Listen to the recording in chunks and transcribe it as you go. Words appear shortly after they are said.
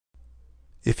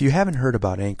If you haven't heard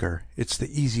about Anchor, it's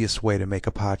the easiest way to make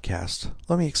a podcast.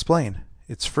 Let me explain.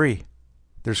 It's free.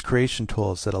 There's creation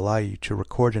tools that allow you to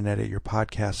record and edit your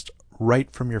podcast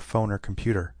right from your phone or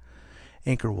computer.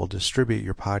 Anchor will distribute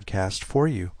your podcast for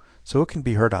you, so it can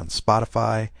be heard on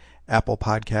Spotify, Apple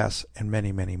Podcasts, and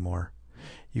many, many more.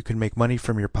 You can make money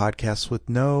from your podcast with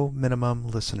no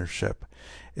minimum listenership.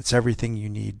 It's everything you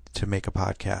need to make a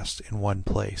podcast in one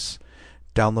place.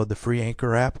 Download the free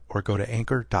Anchor app or go to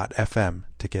anchor.fm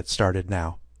to get started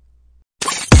now.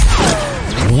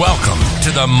 Welcome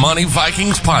to the Money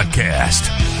Vikings podcast,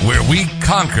 where we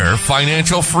conquer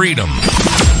financial freedom.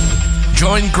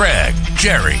 Join Greg,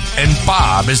 Jerry, and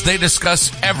Bob as they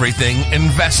discuss everything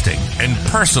investing and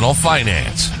personal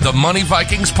finance. The Money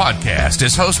Vikings podcast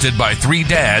is hosted by three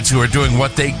dads who are doing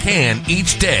what they can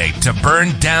each day to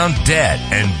burn down debt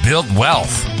and build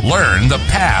wealth. Learn the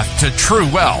path to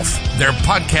true wealth. Their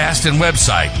podcast and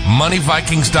website,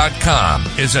 moneyvikings.com,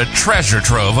 is a treasure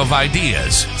trove of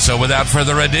ideas. So without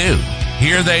further ado,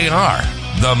 here they are,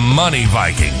 the Money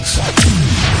Vikings.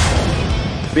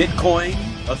 Bitcoin,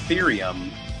 Ethereum,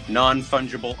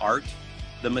 non-fungible art,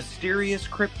 the mysterious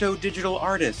crypto digital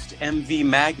artist, MV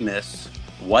Magnus.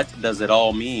 What does it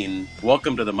all mean?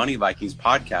 Welcome to the Money Vikings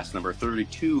podcast number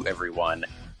 32, everyone.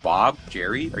 Bob,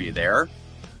 Jerry, are you there?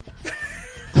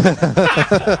 God,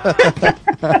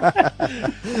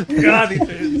 these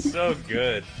are so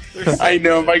good. So I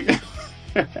know, good.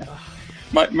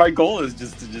 my goal is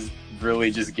just to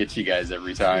really get you guys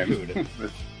every time. Dude.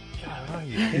 God,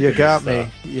 You got me.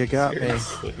 You got me.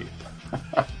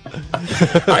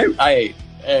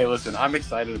 Hey, listen, I'm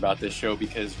excited about this show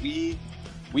because we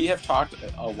have talked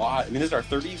a lot. I mean, this is our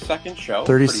 32nd show.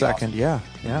 32nd, awesome. yeah.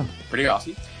 Pretty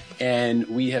awesome. And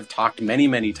we have talked many,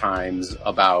 many times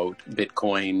about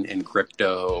Bitcoin and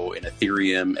crypto and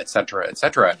Ethereum, et cetera,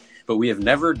 but we have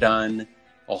never done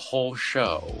a whole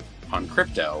show on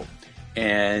crypto.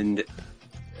 And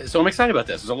so I'm excited about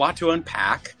this. There's a lot to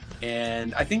unpack.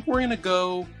 And I think we're going to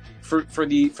go for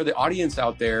the audience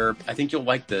out there. I think you'll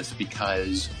like this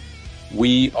because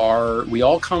we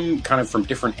all come kind of from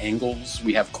different angles.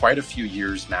 We have quite a few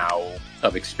years now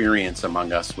of experience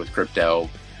among us with crypto.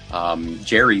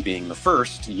 Jerry being the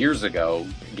first years ago,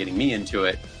 getting me into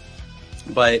it.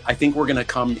 But I think we're going to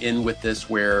come in with this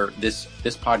where this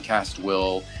podcast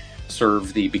will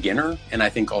serve the beginner and I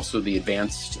think also the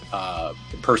advanced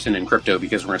person in crypto,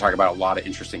 because we're going to talk about a lot of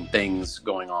interesting things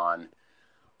going on.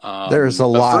 There's a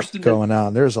lot going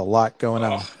on. There's a lot going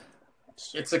on.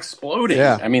 It's exploding.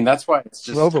 Yeah. I mean, that's why it's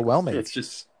just overwhelming.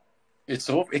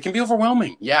 It can be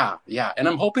overwhelming. Yeah. And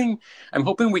I'm hoping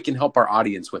we can help our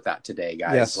audience with that today,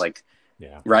 guys.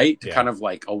 Yes. Right? Kind of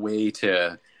like a way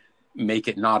to make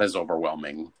it not as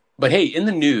overwhelming. But hey, in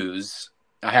the news,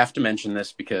 I have to mention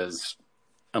this because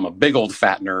I'm a big old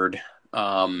fat nerd.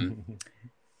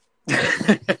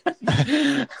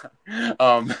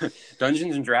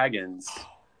 Dungeons and Dragons,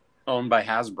 owned by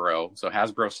Hasbro. So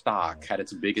Hasbro stock had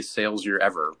its biggest sales year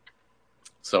ever.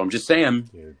 So I'm just saying.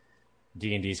 Dude,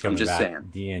 D&D's coming back. I'm just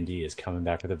saying. D&D is coming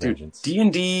back with a vengeance.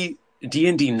 D&D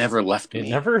never left me. It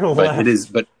never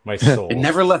left my soul. It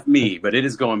never left me, but it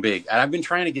is going big. And I've been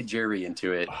trying to get Jerry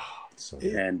into it.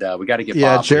 And we got to get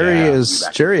Bob.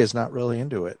 Jerry is not really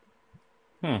into it.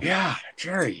 Yeah,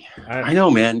 Jerry. I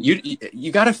know, man.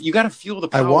 You gotta feel the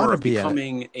power of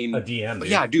becoming a DM. But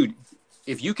yeah, dude.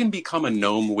 If you can become a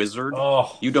gnome wizard,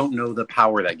 you don't know the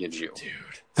power that gives you, dude.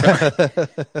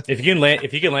 If you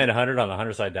can land 100 on the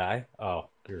 100-side die,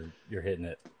 you're hitting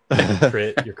it.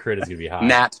 Your crit is gonna be high.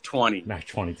 Nat 20. Nat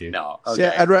 22. No. Okay.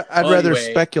 Yeah, I'd rather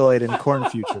speculate in corn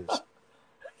futures.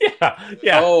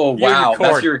 Yeah. Oh wow,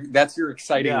 that's your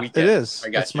exciting weekend. It is.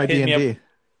 It's my D&D.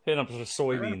 Hitting up with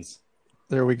soybeans.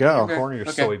 There we go. Okay. Corn or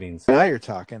soybeans. Now you're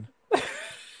talking.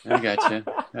 I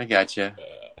gotcha.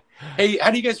 Hey,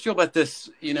 how do you guys feel about this?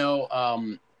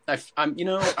 I'm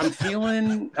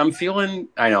feeling.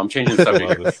 I know I'm changing the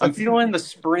subject here. I'm feeling the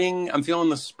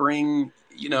spring.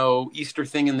 Easter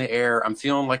thing in the air. I'm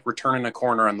feeling like we're turning a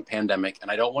corner on the pandemic, and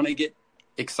I don't want to get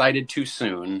excited too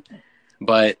soon.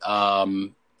 But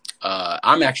I'm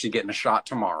actually getting a shot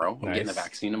tomorrow. I'm getting a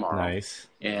vaccine tomorrow. Nice.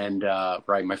 And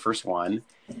my first one.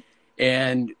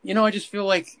 And I just feel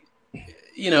like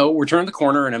we're turning the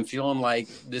corner, and I'm feeling like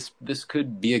this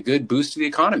could be a good boost to the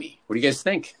economy. What do you guys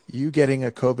think? You getting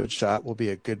a COVID shot will be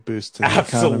a good boost to the economy.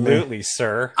 Absolutely,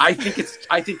 sir. I think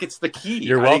it's the key.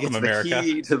 You're welcome, America.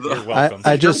 You're welcome.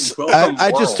 I just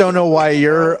don't know why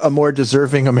you're a more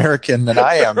deserving American than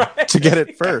I am to get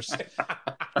it first.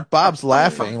 Bob's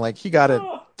laughing like he got it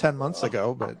 10 months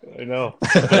ago, but I know.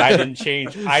 But I didn't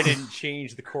change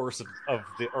the course of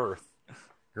the earth.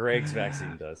 Greg's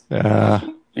vaccine does.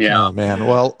 Yeah. Oh man.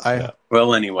 Well,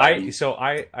 Well, anyway.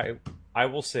 I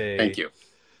will say Thank you.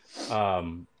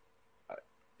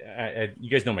 You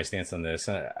guys know my stance on this.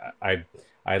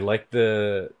 I like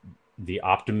the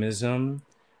optimism.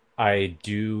 I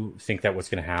do think that what's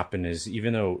going to happen is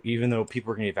even though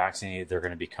people are going to get vaccinated, they're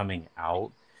going to be coming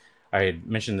out. I had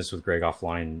mentioned this with Greg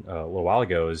offline a little while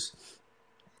ago. Is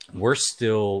we're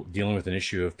still dealing with an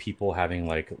issue of people having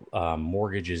like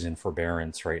mortgages in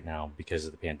forbearance right now because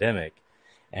of the pandemic,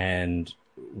 and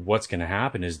what's going to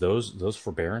happen is those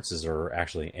forbearances are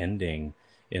actually ending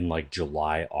in like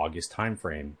July, August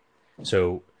timeframe.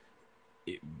 So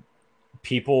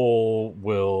people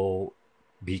will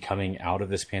be coming out of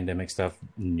this pandemic stuff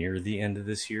near the end of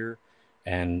this year.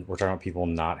 And we're talking about people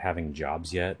not having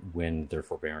jobs yet when their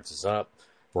forbearance is up.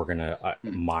 We're going to,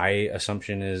 my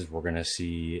assumption is we're going to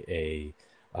see a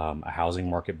housing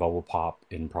market bubble pop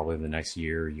in probably the next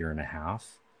year and a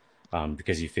half.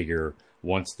 Because you figure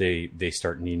once they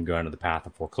start needing to go into the path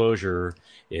of foreclosure,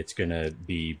 it's going to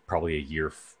be probably a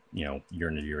year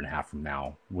and a half from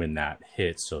now when that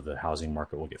hits. So the housing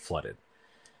market will get flooded.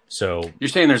 So you're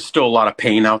saying there's still a lot of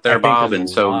pain out there, Bob, and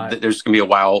so there's going to be a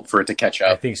while for it to catch up.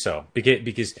 I think so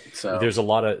because there's a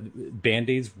lot of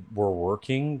Band-Aids were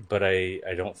working, but I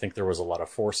don't think there was a lot of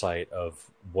foresight of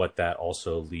what that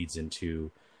also leads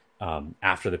into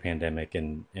after the pandemic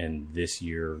and this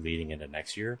year leading into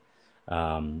next year.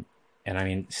 And I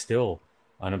mean, still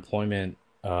unemployment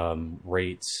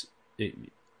rates.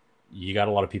 You got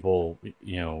a lot of people.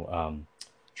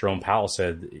 Jerome Powell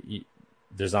said.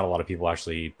 There's not a lot of people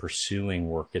actually pursuing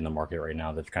work in the market right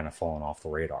now. That's kind of fallen off the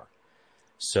radar.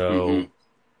 So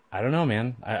I don't know,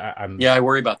 man. I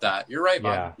worry about that. You're right,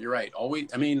 Bob. Yeah. You're right.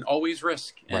 Always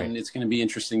risk. And It's going to be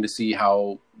interesting to see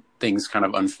how things kind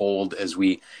of unfold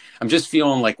I'm just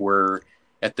feeling like we're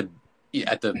at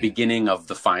the beginning of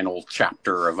the final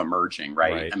chapter of emerging,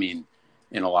 right? I mean,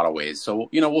 in a lot of ways. So,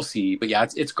 we'll see, but yeah,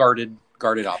 it's guarded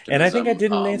optimism. And I think I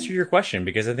didn't answer your question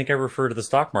because I think I referred to the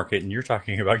stock market and you're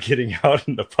talking about getting out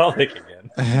in the public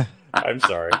again. I'm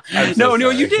sorry. No,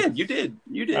 you did.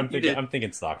 I'm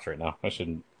thinking stocks right now. I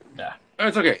shouldn't. Yeah,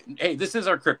 it's okay. Hey, this is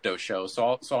our crypto show,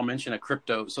 so I'll mention a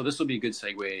crypto. So this will be a good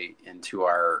segue into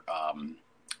our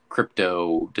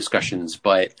crypto discussions.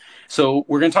 But so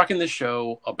we're going to talk in this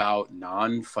show about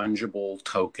non-fungible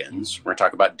tokens. We're going to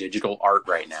talk about digital art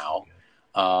right now.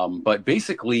 But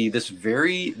basically this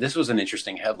was an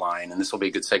interesting headline, and this will be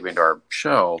a good segue into our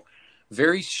show.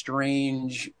 Very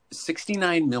strange,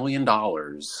 $69 million,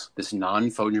 this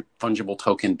non-fungible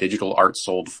token digital art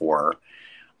sold for,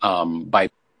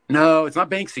 no, it's not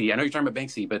Banksy. I know you're talking about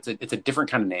Banksy, but it's a different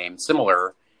kind of name,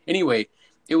 similar. Anyway,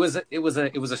 it was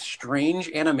a strange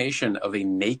animation of a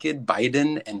naked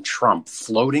Biden and Trump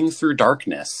floating through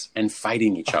darkness and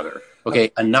fighting each other.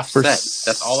 Okay, enough said.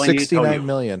 That's all I need to tell you. 69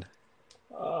 million.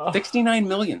 69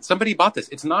 million. Somebody bought this.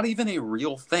 It's not even a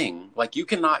real thing. Like, you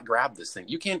cannot grab this thing.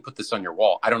 You can't put this on your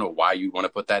wall. I don't know why you'd want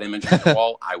to put that image on your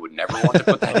wall. I would never want to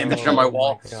put that image on my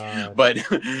wall. But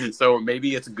so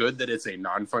maybe it's good that it's a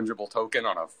non-fungible token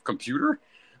on a computer,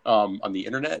 on the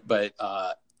internet. But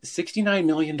 $69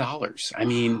 million. I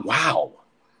mean, wow.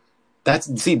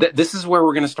 This is where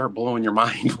we're going to start blowing your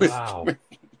mind with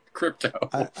crypto.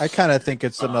 I kind of think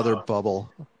it's another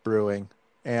bubble brewing.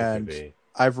 And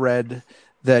I've read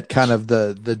that kind of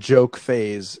the joke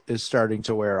phase is starting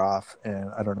to wear off.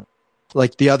 And I don't know,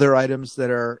 like the other items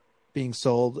that are being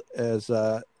sold as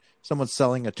someone's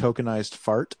selling a tokenized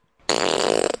fart.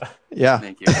 Yeah.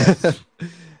 Thank you.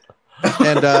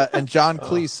 And John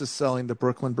Cleese is selling the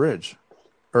Brooklyn Bridge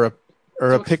or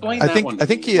a pic. I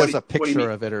think he has a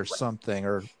picture of it or something,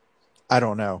 or I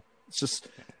don't know. It's just.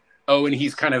 Oh, and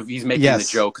he's making the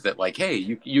joke that like, hey,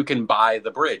 you can buy the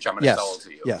bridge. I'm going to sell it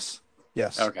to you.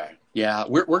 Yes. Okay. Yeah,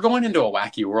 we're going into a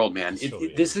wacky world, man.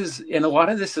 This is, and a lot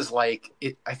of this is like,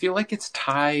 I feel like it's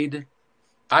tied.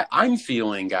 I'm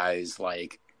feeling, guys,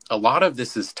 like a lot of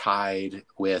this is tied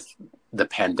with the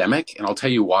pandemic, and I'll tell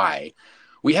you why.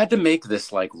 We had to make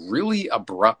this like really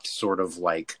abrupt sort of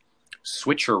like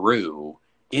switcheroo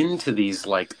into these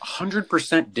like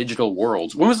 100% digital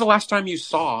worlds. When was the last time you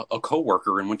saw a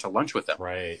coworker and went to lunch with them,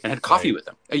 right, and had coffee with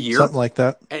them? A year, something like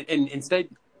that. And instead.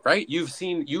 Right?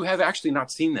 You have actually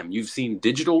not seen them. You've seen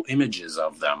digital images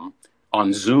of them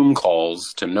on Zoom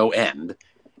calls to no end.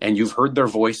 And you've heard their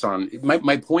voice on,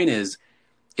 my point is,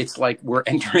 it's like we're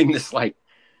entering this, like,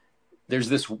 there's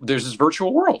this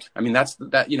virtual world. I mean, it's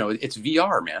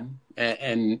VR, man.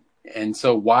 And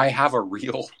so why have a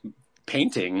real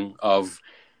painting of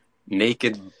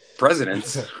naked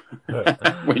presidents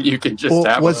when you can just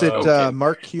have was it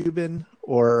Mark Cuban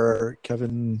or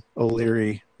Kevin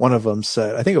O'Leary, one of them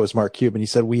said, I think it was Mark Cuban, he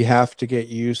said, we have to get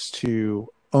used to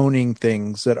owning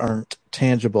things that aren't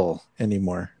tangible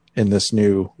anymore in this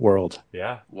new world.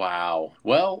 Yeah. Wow.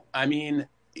 Well, I mean,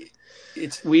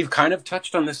 we've kind of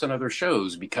touched on this on other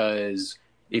shows, because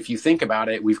if you think about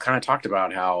it, we've kind of talked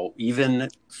about how even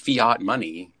fiat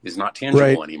money is not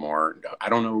tangible anymore. I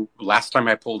don't know. Last time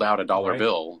I pulled out a dollar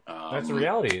bill. That's the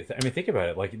reality. I mean, think about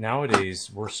it. Like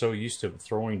nowadays, we're so used to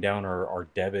throwing down our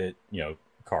debit,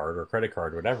 card or credit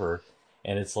card, whatever.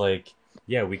 And it's like,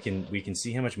 yeah, we can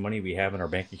see how much money we have in our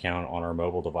bank account on our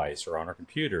mobile device or on our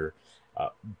computer.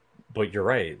 But you're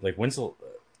right. Like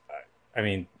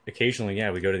occasionally,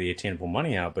 yeah, we go to the tangible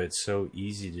money out, but it's so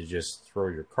easy to just throw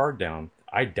your card down.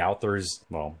 I doubt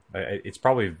it's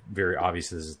probably very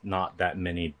obvious there's not that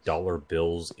many dollar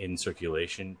bills in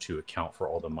circulation to account for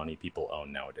all the money people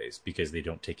own nowadays, because they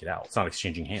don't take it out. It's not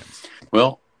exchanging hands.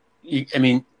 Well, I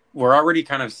mean, we're already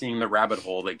kind of seeing the rabbit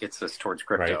hole that gets us towards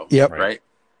crypto. Right. Yep. Right.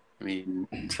 I mean,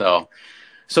 so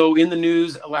in the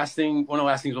news, one of the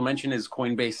last things we'll mention is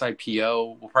Coinbase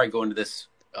IPO. We'll probably go into this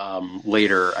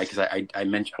later, because I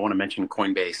want to mention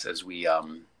Coinbase as we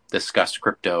discussed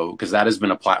crypto, because that has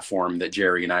been a platform that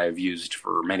Jerry and I have used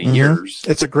for many years.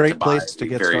 It's a great place to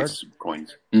get started.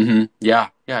 Coins. Mm-hmm. Yeah,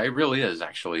 it really is,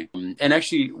 actually. And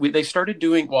actually, they started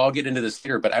doing, well, I'll get into this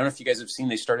later, but I don't know if you guys have seen,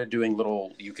 they started doing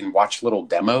you can watch little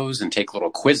demos and take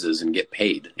little quizzes and get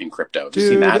paid in crypto. Have you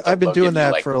seen that? I've been doing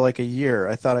that for like a year.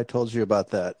 I thought I told you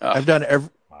about that. I've done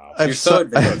You're so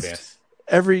advanced.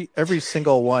 Every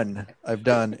single one I've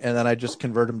done, and then I just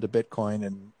convert them to Bitcoin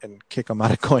and kick them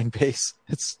out of Coinbase.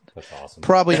 That's awesome.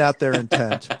 Probably not their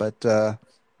intent, but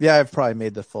yeah, I've probably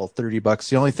made the full $30.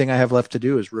 The only thing I have left to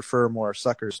do is refer more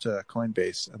suckers to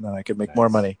Coinbase, and then I can make more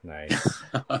money. Nice.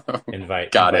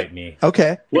 Invite me.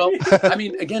 Okay. Well, I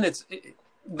mean, again,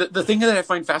 the thing that I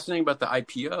find fascinating about the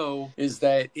IPO is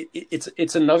that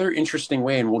it's another interesting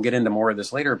way, and we'll get into more of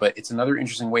this later, but it's another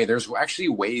interesting way. There's actually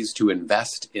ways to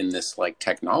invest in this like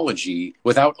technology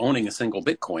without owning a single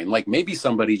Bitcoin. Like maybe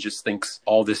somebody just thinks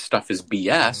all this stuff is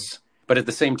BS, but at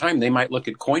the same time, they might look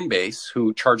at Coinbase,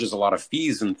 who charges a lot of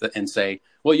fees, and say,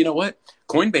 well, you know what?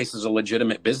 Coinbase is a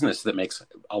legitimate business that makes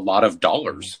a lot of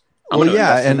dollars. I'm going to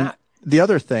invest in that. The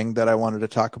other thing that I wanted to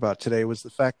talk about today was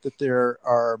the fact that there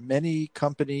are many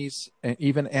companies, and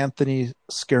even Anthony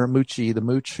Scaramucci, the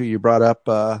Mooch who you brought up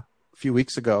a few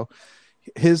weeks ago,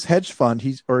 his hedge fund,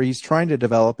 he's trying to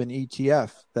develop an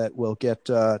ETF that will get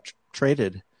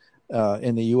traded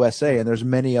in the USA. And there's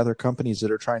many other companies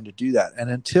that are trying to do that. And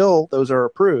until those are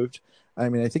approved, I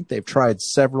mean, I think they've tried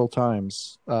several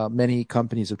times. Many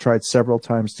companies have tried several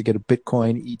times to get a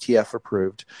Bitcoin ETF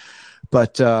approved.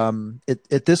 But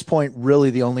at this point,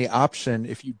 really the only option,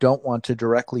 if you don't want to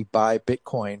directly buy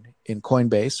Bitcoin in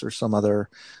Coinbase or some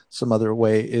other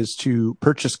way, is to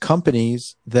purchase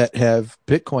companies that have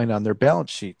Bitcoin on their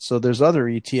balance sheet. So there's other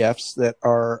ETFs that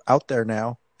are out there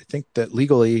now, I think, that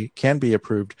legally can be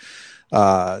approved,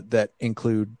 that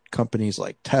include companies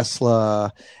like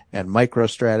Tesla and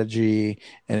MicroStrategy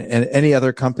and any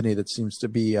other company that seems to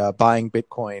be buying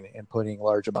Bitcoin and putting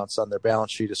large amounts on their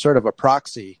balance sheet as sort of a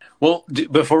proxy. Well,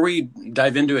 before we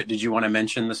dive into it, did you want to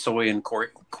mention the soy and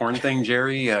corn thing,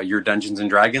 Jerry? Your Dungeons and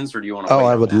Dragons, or do you want to?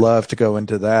 I would love to go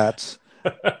into that.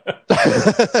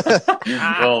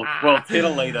 well,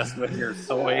 titillate us with your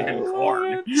soy and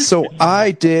corn. So I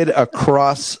did a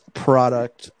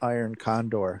cross-product iron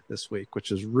condor this week,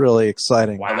 which is really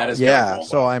exciting. Wow, that is cool.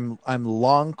 So I'm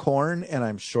long corn and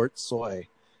I'm short soy.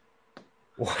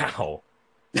 Wow.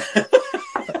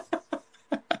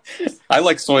 I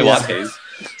like soy lattes.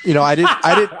 I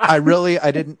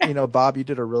didn't. Bob, you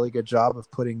did a really good job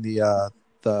of putting the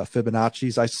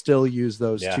Fibonacci's. I still use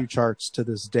those two charts to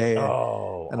this day.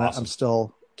 Oh, and awesome. I'm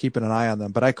still keeping an eye on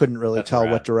them, but I couldn't really tell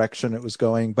what direction it was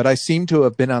going. But I seem to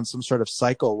have been on some sort of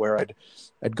cycle where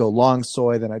I'd go long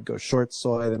soy, then I'd go short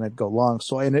soy, then I'd go long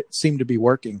soy, and it seemed to be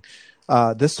working.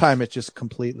 This time it just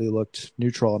completely looked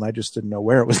neutral, and I just didn't know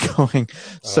where it was going.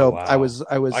 So wow. I was.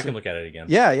 I can look at it again.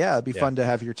 Yeah, it'd be fun to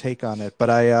have your take on it.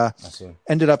 But I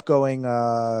ended up going.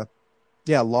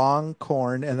 Long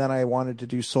corn, and then I wanted to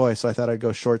do soy, so I thought I'd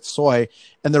go short soy,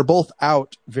 and they're both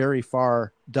out very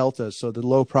far deltas, so the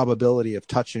low probability of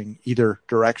touching either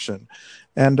direction,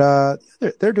 and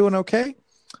they're doing okay.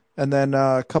 And then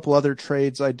a couple other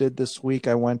trades I did this week.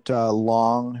 I went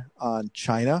long on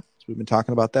China. So we've been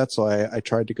talking about that, so I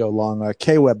tried to go long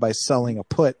KWeb by selling a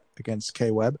put against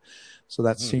KWeb, so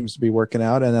that seems to be working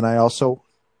out. And then I also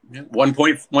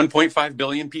 1.5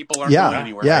 billion people aren't going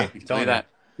anywhere. Yeah, right? I can tell you that.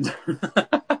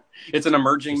 It's an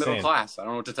emerging middle class. I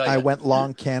don't know what to tell you. I went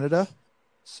long Canada,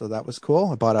 so that was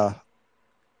cool. I bought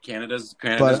Canada's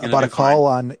but about a call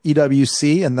on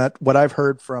EWC, and that what I've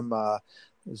heard from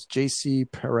is JC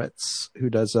Peretz, who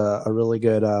does a really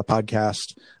good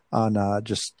podcast on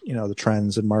just the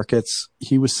trends and markets.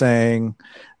 He was saying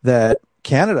that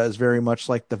Canada is very much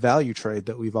like the value trade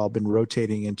that we've all been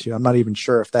rotating into. I'm not even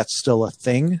sure if that's still a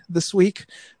thing this week,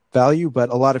 value, but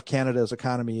a lot of Canada's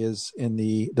economy is in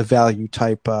the value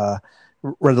type,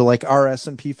 rather like our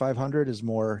S&P 500 is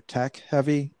more tech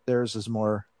heavy. Theirs is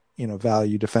more,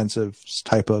 value defensive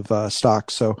type of stock.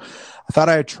 So I thought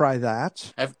I'd try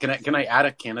that. Can I add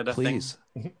a Canada Please.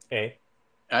 thing? Hey.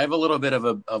 I have a little bit of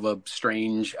a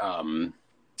strange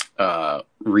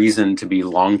reason to be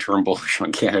long-term bullish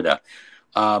on Canada.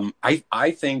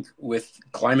 I think with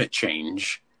climate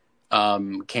change,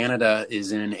 Canada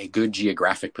is in a good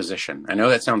geographic position. I know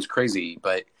that sounds crazy,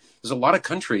 but there's a lot of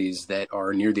countries that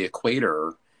are near the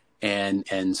equator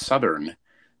and southern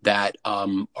that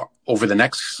over the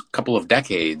next couple of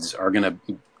decades are going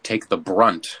to take the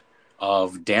brunt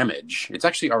of damage. It's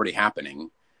actually already happening.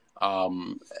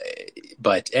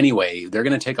 But anyway, they're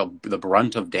going to take the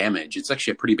brunt of damage. It's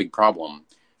actually a pretty big problem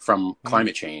from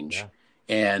climate change. Yeah.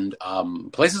 And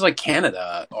places like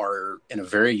Canada are in a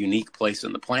very unique place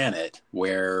on the planet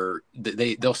where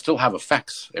they'll still have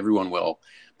effects. Everyone will.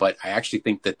 But I actually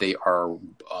think that they are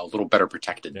a little better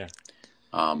protected. Yeah.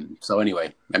 So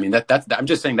anyway, I mean, I'm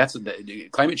just saying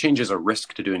climate change is a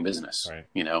risk to doing business, right.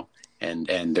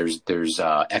 And there's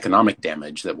economic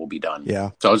damage that will be done.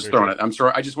 Yeah. So I was just throwing it. I'm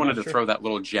sorry. I just wanted to throw that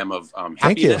little gem of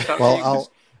Thank you. Well,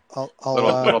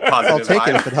 I'll take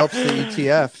it if it helps the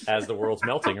ETF. As the world's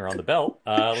melting around the belt,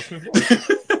 let's move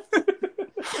forward.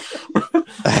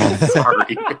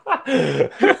 Sorry.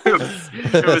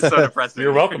 it was so depressing.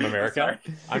 You're welcome, America.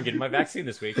 I'm getting my vaccine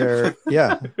this week. Their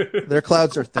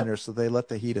clouds are thinner, so they let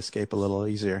the heat escape a little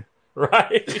easier.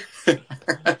 Right.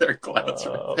 Their clouds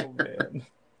are thinner. Man.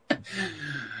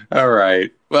 All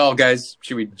right. Well, guys,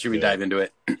 should we dive into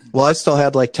it? Well, I still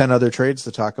had like 10 other trades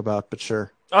to talk about, but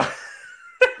sure.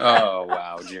 Oh,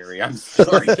 wow, Jerry. I'm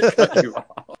sorry to cut you off.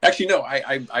 Actually, no,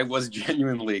 I was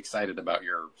genuinely excited about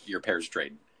your pairs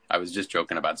trade. I was just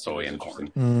joking about soy and corn.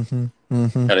 Mm-hmm,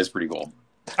 mm-hmm. That is pretty cool.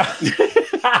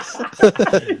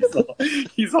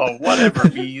 he's all whatever,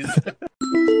 bees.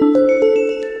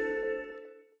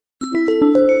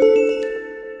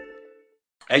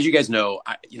 As you guys know,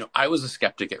 I was a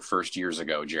skeptic at first years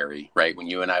ago, Jerry, right? When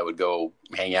you and I would go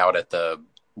hang out at the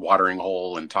watering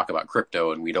hole and talk about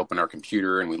crypto, and we'd open our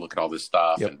computer and we'd look at all this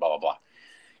stuff and blah, blah, blah.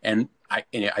 And I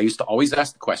used to always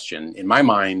ask the question, in my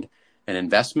mind, an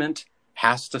investment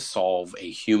has to solve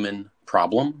a human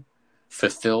problem,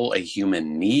 fulfill a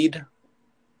human need,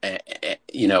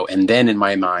 and then in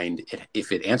my mind,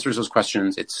 if it answers those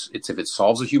questions, it's if it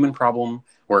solves a human problem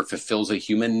or it fulfills a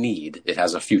human need, it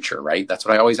has a future, right? That's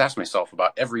what I always ask myself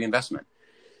about every investment.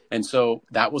 And so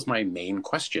that was my main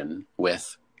question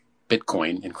with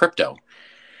Bitcoin and crypto.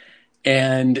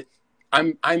 And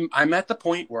I'm at the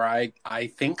point where I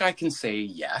think I can say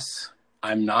yes.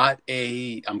 I'm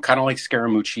kind of like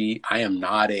Scaramucci. I am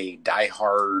not a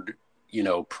diehard,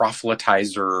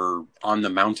 proselytizer on the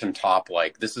mountaintop.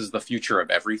 Like, this is the future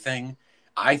of everything.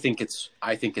 I think it's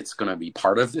going to be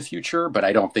part of the future, but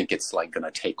I don't think it's like going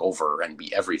to take over and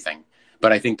be everything.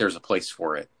 But I think there's a place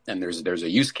for it, and there's a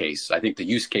use case. I think the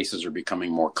use cases are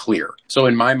becoming more clear. So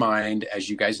in my mind, as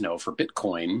you guys know, for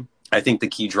Bitcoin, I think the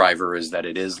key driver is that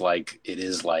it is like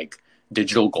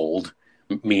digital gold,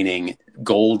 meaning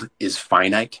gold is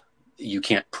finite. You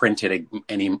can't print it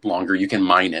any longer. You can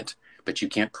mine it, but you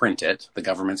can't print it. The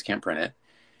governments can't print it.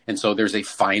 And so there's a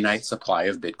finite supply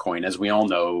of Bitcoin. As we all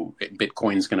know,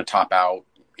 Bitcoin's going to top out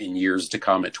in years to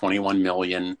come at 21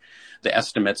 million. The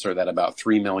estimates are that about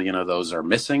 3 million of those are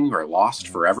missing or lost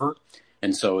forever.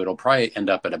 And so it'll probably end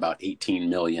up at about 18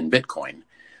 million Bitcoin.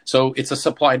 So it's a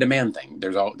supply demand thing.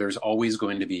 There's always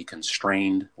going to be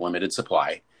constrained, limited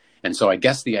supply. And so I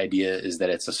guess the idea is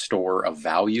that it's a store of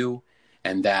value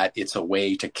and that it's a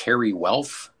way to carry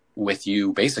wealth with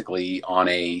you basically on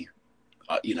a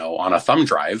thumb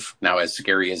drive. Now, as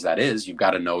scary as that is, you've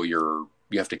got to know you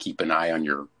have to keep an eye on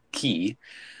your key.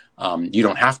 You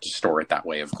don't have to store it that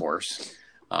way, of course.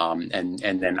 And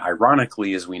then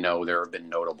ironically, as we know, there have been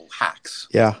notable hacks.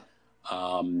 Yeah.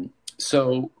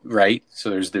 So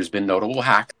there's been notable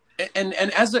hacks. And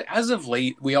as of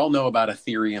late, we all know about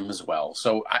Ethereum as well.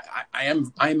 So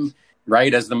I'm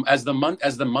right as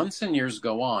the months and years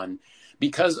go on,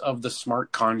 because of the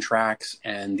smart contracts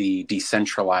and the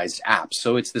decentralized apps.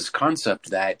 So it's this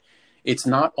concept that it's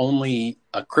not only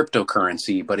a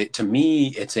cryptocurrency, but to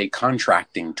me, it's a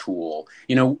contracting tool.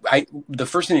 The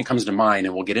first thing that comes to mind,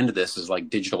 and we'll get into this, is like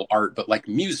digital art, but like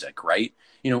music, right?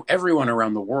 Everyone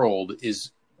around the world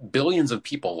billions of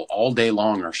people all day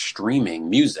long are streaming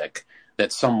music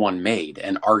that someone made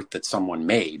and art that someone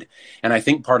made. And I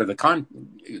think part of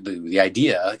the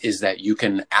idea is that you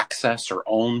can access or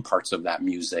own parts of that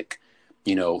music,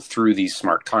 through these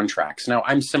smart contracts. Now,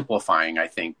 I'm simplifying, I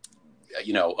think,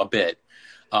 a bit.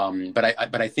 But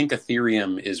I think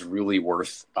Ethereum is really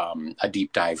worth a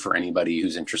deep dive for anybody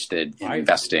who's interested in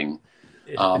investing.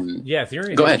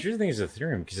 Ethereum. Go ahead. The thing is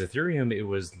Ethereum, because Ethereum,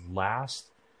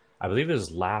 I believe it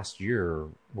was last year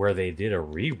where they did a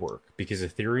rework, because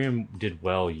Ethereum did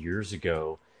well years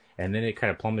ago, and then it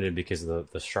kind of plummeted because the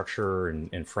structure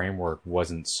and framework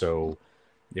wasn't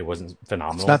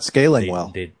phenomenal. It's not scaling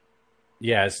well.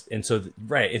 Yes, and so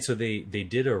they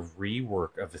did a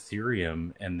rework of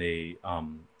Ethereum, and they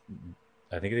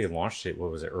I think they launched it,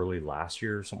 what was it, early last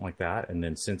year or something like that, and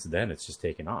then since then it's just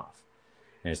taken off,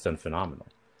 and it's done phenomenal.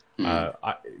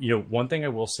 One thing I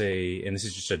will say, and this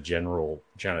is just a general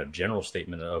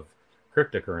statement of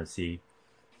cryptocurrency,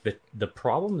 the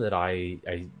problem that I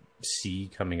see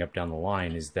coming up down the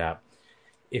line is that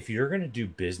if you're going to do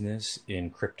business in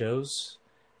cryptos,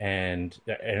 and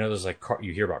I know there's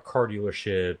you hear about car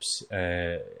dealerships,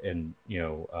 and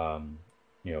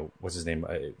what's his name,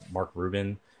 Mark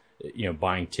Rubin,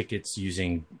 buying tickets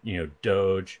using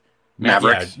Doge,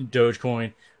 Mavericks,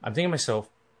 Dogecoin. I'm thinking to myself,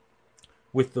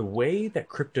 with the way that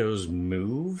cryptos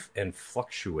move and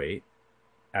fluctuate,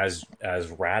 as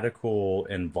radical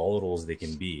and volatile as they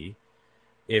can be,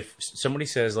 if somebody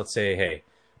says, let's say, hey,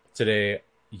 today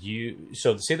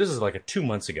say this is like 2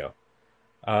 months ago,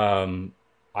 I'm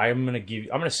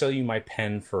gonna sell you my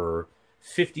pen for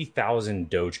 50,000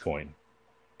 Dogecoin,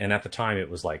 and at the time it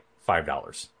was like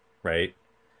 $5, right?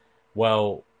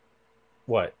 Well,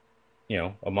 what,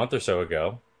 a month or so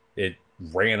ago, it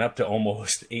ran up to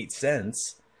almost 8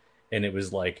 cents, and it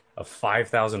was like a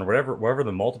 5,000 or whatever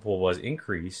the multiple was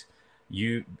increase.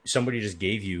 Somebody just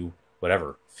gave you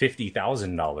whatever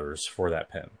 $50,000 for that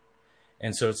pen.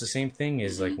 And so it's the same thing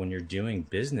as like when you're doing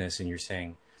business and you're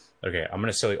saying, okay, I'm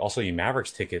going to sell you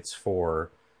Mavericks tickets for,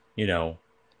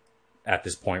 at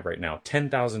this point right now,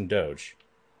 10,000 Doge.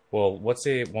 Well, let's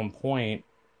say at one point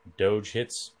Doge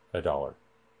hits $1.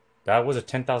 That was a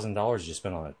 $10,000 you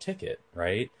spent on a ticket,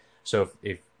 right? So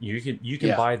if you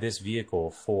can buy this vehicle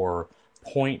for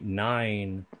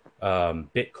 0.9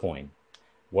 Bitcoin,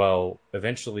 well,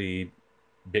 eventually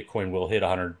Bitcoin will hit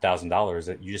 $100,000.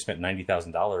 That you just spent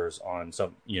 $90,000 on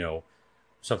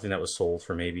something that was sold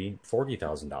for maybe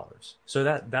 $40,000. So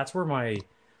that's where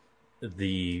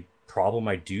the problem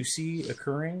I do see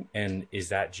occurring. And is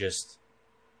that just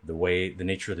the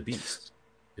nature of the beast?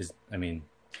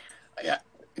 Yeah.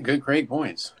 Great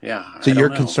points. Yeah. So your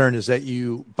concern is that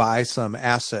you buy some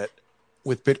asset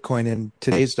with Bitcoin in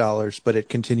today's dollars, but it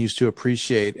continues to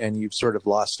appreciate, and you've sort of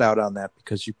lost out on that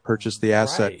because you purchased the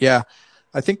asset. Right. Yeah.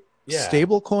 I think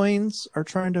stable coins are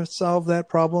trying to solve that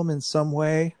problem in some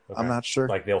way. Okay. I'm not sure.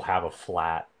 Like they'll have a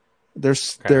flat.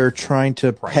 They're trying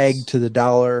to price. Peg to the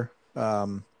dollar.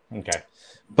 Okay.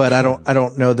 But I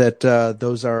don't know that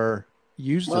those are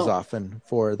used as often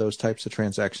for those types of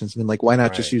transactions. Why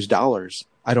not just use dollars?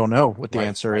 I don't know what the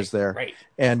answer is there. Right.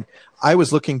 And I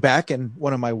was looking back in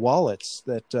one of my wallets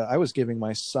that I was giving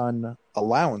my son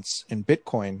allowance in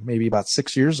Bitcoin maybe about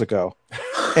 6 years ago.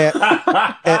 And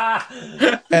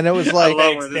it was like,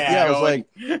 it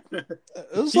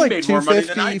was like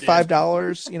 $2.50,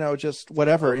 $5, just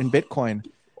whatever in Bitcoin.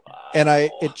 And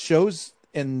it shows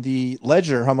in the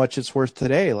ledger how much it's worth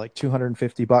today, like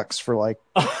 $250 for like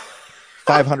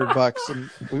 $500,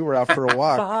 and we were out for a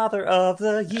walk. Father of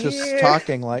the year. Just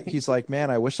talking, like he's like,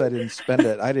 man, I wish I didn't spend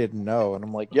it. I didn't know, and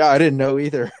I'm like, yeah, I didn't know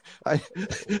either.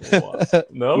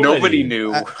 Nobody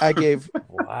knew. I gave.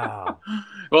 Wow.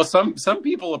 Well, some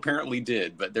people apparently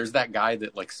did, but there's that guy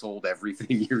that sold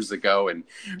everything years ago, and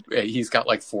he's got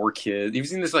 4 kids. You've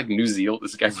seen this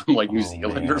this guy from New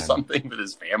Zealand or something with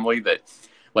his family that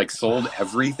sold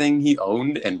everything he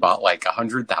owned and bought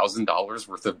 $100,000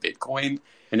 worth of Bitcoin,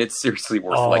 and it's seriously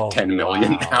worth 10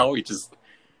 million now.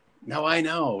 No, I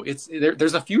know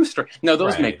there's a few stories. No,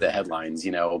 those make the headlines,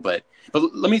 but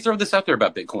let me throw this out there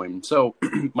about Bitcoin. So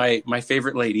my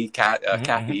favorite lady,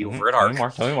 Kathy over at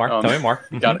ARK. Tell me more.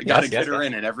 Got to get her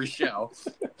in every show.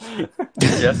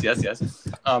 Yes. She has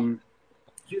an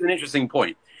interesting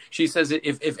point. She says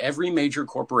if every major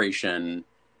corporation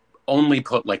only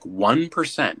put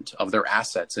 1% of their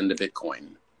assets into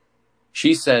Bitcoin,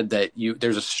 She said that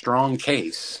there's a strong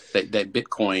case that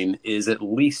Bitcoin is at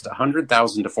least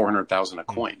 100,000 to 400,000 a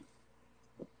coin.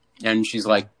 And she's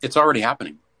like, it's already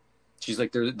happening. She's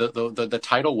like, the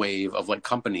tidal wave of like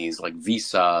companies like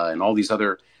Visa and all these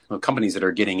other companies that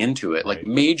are getting into it, like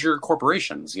major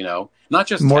corporations, not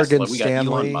just Morgan Tesla. We got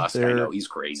Stanley, Elon Musk. I know he's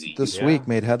crazy. This week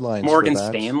made headlines. Morgan for that.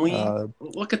 Stanley.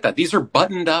 Look at that. These are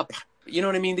buttoned up. You know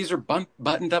what I mean? These are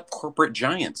buttoned up corporate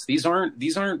giants. These aren't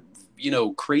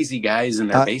crazy guys in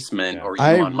their basement or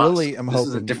Elon Musk. I really am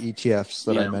hoping the ETFs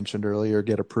that I mentioned earlier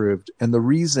get approved. And the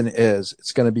reason is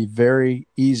it's going to be very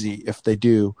easy if they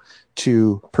do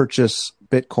to purchase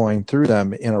Bitcoin through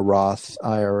them in a Roth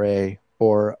IRA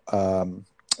or a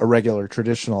regular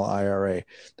traditional IRA.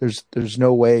 There's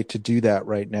no way to do that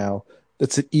right now.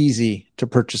 It's easy to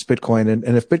purchase Bitcoin.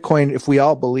 And if we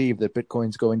all believe that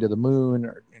Bitcoin's going to the moon,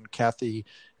 and Kathy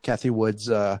Wood's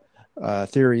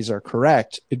theories are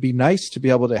correct, it'd be nice to be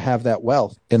able to have that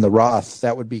wealth in the Roth.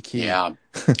 That would be key. Yeah.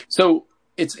 So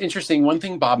it's interesting. One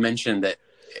thing Bob mentioned that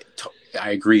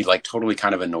I agree, like totally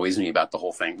kind of annoys me about the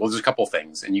whole thing. Well, there's a couple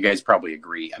things, and you guys probably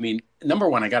agree. I mean, number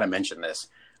one, I got to mention this.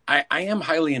 I am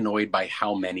highly annoyed by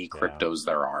how many cryptos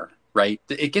there are, right?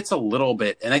 It gets a little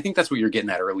bit, and I think that's what you're getting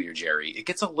at earlier, Jerry. It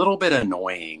gets a little bit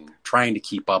annoying trying to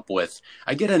keep up with.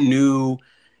 I get a new,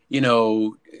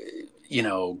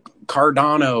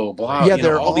 Cardano, blah. Yeah,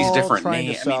 they're all these all different trying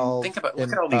names. to solve look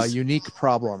at all these unique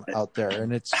problem out there,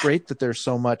 and it's great that there's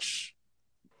so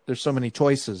many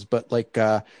choices. But like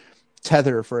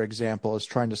Tether, for example, is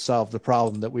trying to solve the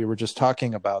problem that we were just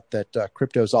talking about. That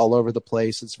crypto's all over the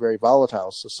place. It's very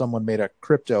volatile. So someone made a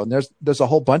crypto, and there's a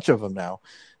whole bunch of them now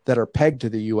that are pegged to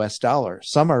the U.S. dollar.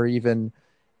 Some are even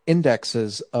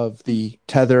indexes of the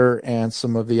Tether and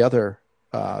some of the other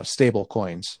stable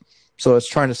coins. So it's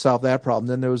trying to solve that problem.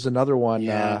 Then there was another one.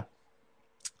 I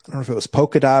don't know if it was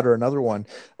Polkadot or another one.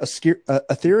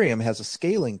 Ethereum has a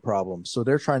scaling problem. So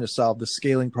they're trying to solve the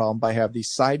scaling problem by having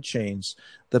these side chains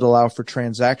that allow for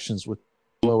transactions with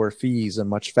lower fees and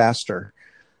much faster.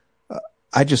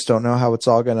 I just don't know how it's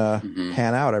all going to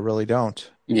pan out. I really don't.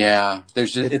 Yeah,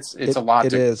 there's just, it's a lot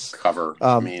to cover.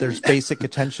 There's basic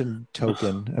attention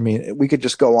token. I mean, we could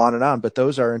just go on and on, but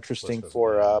those are interesting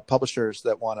for publishers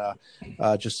that want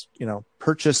to just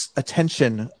purchase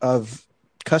attention of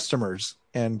customers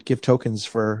and give tokens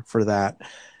for that.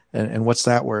 And what's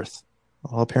that worth?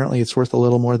 Well, apparently it's worth a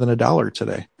little more than $1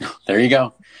 today. There you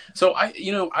go. So as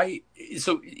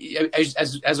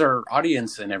our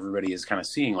audience and everybody is kind of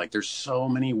seeing, like, there's so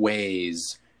many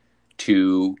ways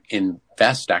to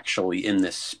invest actually in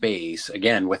this space,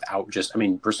 again, without just,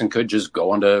 person could just go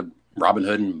onto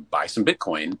Robinhood and buy some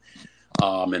Bitcoin,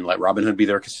 and let Robinhood be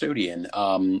their custodian.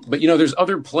 But there's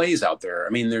other plays out there.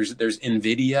 There's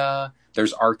NVIDIA,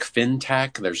 there's ARK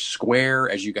FinTech, there's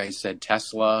Square, as you guys said,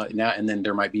 Tesla, and then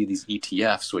there might be these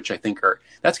ETFs, which I think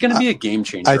that's going to be a game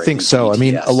changer. I think so.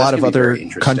 ETFs. A lot of other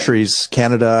countries,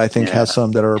 Canada, I think, has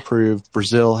some that are approved.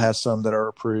 Brazil has some that are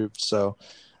approved. So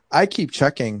I keep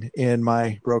checking in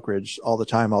my brokerage all the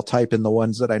time. I'll type in the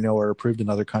ones that I know are approved in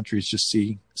other countries, just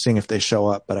seeing if they show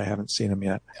up, but I haven't seen them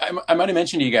yet. I might have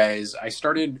mentioned to you guys,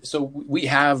 so we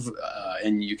have,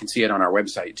 and you can see it on our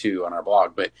website too, on our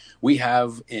blog, but we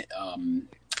have,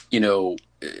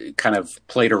 kind of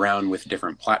played around with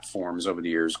different platforms over the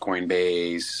years,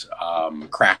 Coinbase,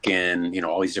 Kraken,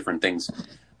 all these different things.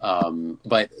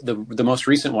 But the most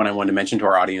recent one I wanted to mention to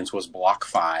our audience was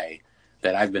BlockFi,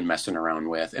 that I've been messing around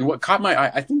with. And what caught my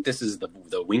eye, I think this is the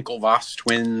Winklevoss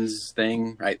twins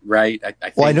thing, right?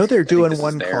 I know they're doing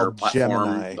one called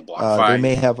Gemini. They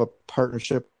may have a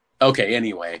partnership. Okay,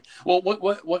 anyway. Well,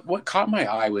 what caught my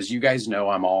eye was, you guys know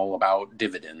I'm all about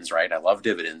dividends, right? I love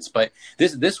dividends. But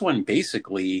this one,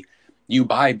 basically, you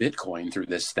buy Bitcoin through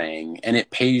this thing, and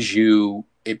it pays you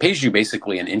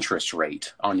basically an interest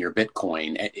rate on your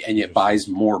Bitcoin, and it buys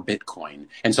more Bitcoin.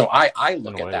 And so I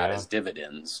look at that as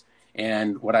dividends.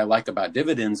 And what I like about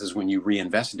dividends is when you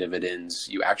reinvest dividends,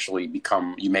 you actually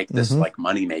you make this like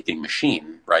money-making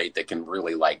machine, right? That can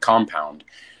really like compound.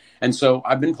 And so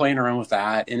I've been playing around with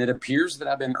that, and it appears that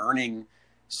I've been earning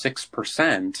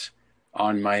 6%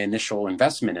 on my initial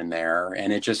investment in there.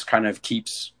 And it just kind of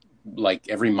keeps, like,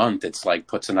 every month it's like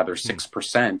puts another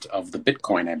 6% of the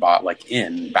Bitcoin I bought back,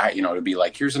 to be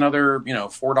like, here's another,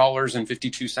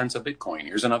 $4.52 of Bitcoin.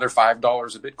 Here's another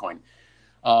 $5 of Bitcoin.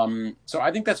 So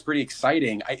I think that's pretty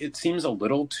exciting. It seems a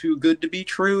little too good to be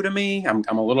true to me. I'm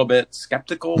a little bit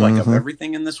skeptical, of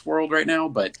everything in this world right now,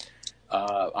 but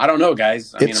I don't know,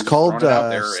 guys. It's called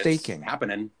staking. It's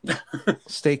happening.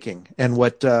 Staking, and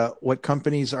what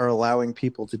companies are allowing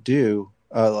people to do,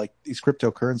 like these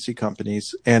cryptocurrency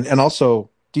companies, and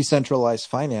also decentralized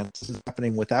finance is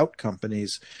happening without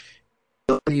companies.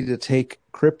 The ability to take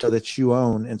crypto that you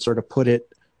own and sort of put it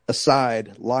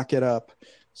aside, lock it up,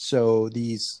 so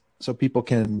people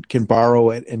can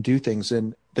borrow it and do things,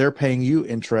 and they're paying you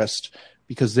interest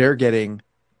because they're getting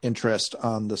interest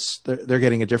on this. They're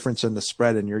getting a difference in the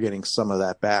spread, and you're getting some of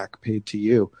that back paid to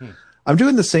you. I'm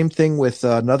doing the same thing with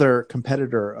another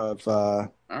competitor of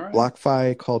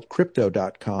BlockFi called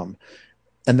Crypto.com.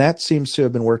 And that seems to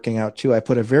have been working out too. I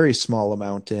put a very small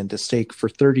amount in to stake for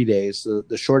 30 days,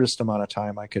 the shortest amount of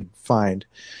time I could find.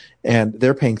 And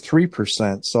they're paying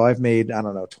 3%. So I've made, I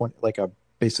don't know,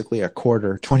 basically a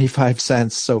quarter, 25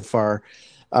 cents so far,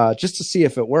 just to see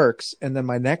if it works. And then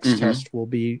my next test will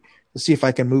be to see if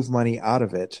I can move money out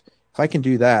of it. If I can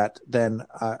do that, then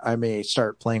I may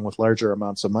start playing with larger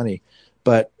amounts of money.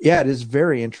 But yeah, it is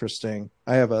very interesting.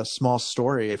 I have a small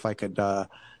story if I could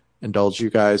indulge you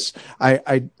guys.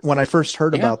 I when I first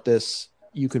heard about this,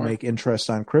 you could make interest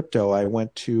on crypto. I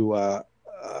went to a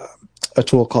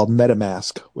tool called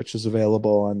MetaMask, which is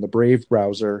available on the Brave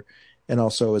browser and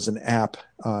also as an app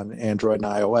on Android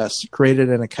and iOS. Created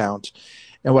an account,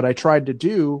 and what I tried to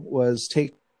do was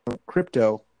take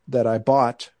crypto that I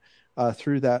bought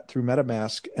through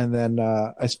MetaMask, and then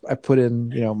I put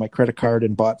in my credit card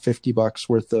and bought $50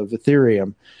 worth of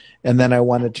Ethereum, and then I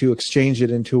wanted to exchange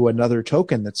it into another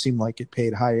token that seemed like it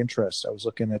paid high interest. I was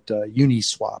looking at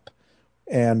Uniswap,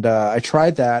 and I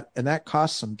tried that, and that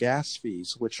cost some gas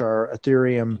fees, which are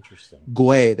Ethereum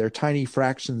Gwei. They're tiny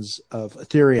fractions of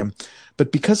Ethereum,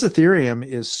 but because Ethereum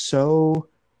is so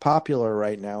popular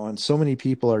right now and so many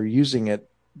people are using it,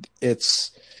 it's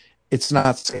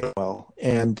not scaling well,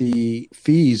 and the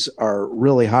fees are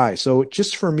really high. So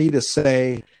just for me to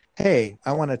say, hey,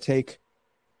 I want to take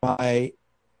my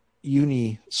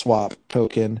Uniswap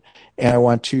token and I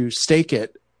want to stake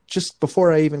it, just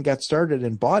before I even got started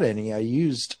and bought any, I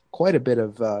used quite a bit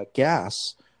of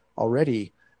gas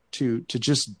already to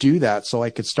just do that so I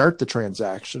could start the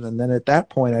transaction. And then at that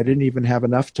point, I didn't even have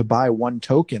enough to buy one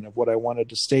token of what I wanted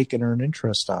to stake and earn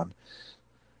interest on.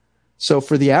 So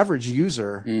for the average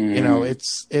user,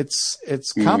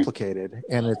 it's complicated,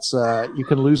 and it's you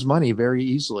can lose money very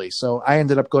easily. So I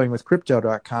ended up going with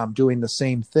Crypto.com, doing the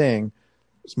same thing.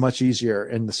 It's much easier,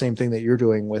 and the same thing that you're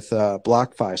doing with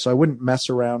BlockFi. So I wouldn't mess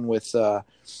around with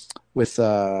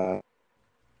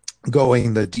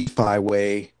going the DeFi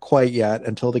way quite yet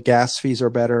until the gas fees are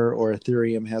better, or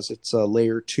Ethereum has its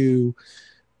layer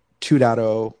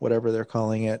 2.0, whatever they're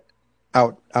calling it,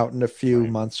 out in a few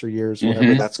months or years,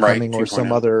 whenever that's coming, or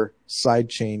some other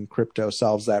sidechain crypto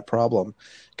solves that problem.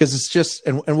 Because it's just,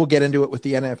 and we'll get into it with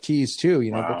the NFTs too,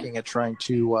 looking at trying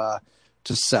to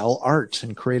sell art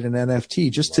and create an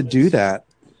NFT just to do that.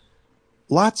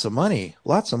 Lots of money.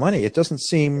 It doesn't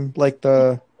seem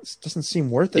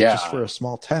worth it just for a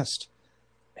small test.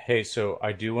 Hey, so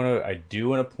I do want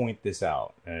to point this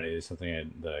out, and it is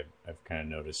something that I've kind of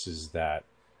noticed, is that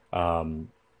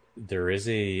there is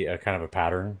a kind of a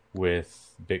pattern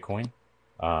with Bitcoin,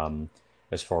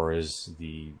 as far as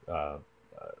the kind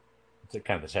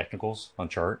of the technicals on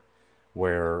chart,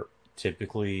 where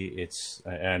typically it's,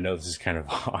 and I know this is kind of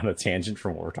on a tangent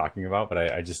from what we're talking about, but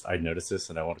I noticed this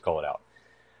and I want to call it out.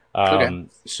 Okay.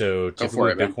 So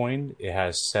typically Bitcoin, it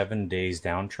has 7 days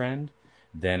downtrend,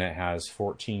 then it has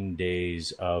 14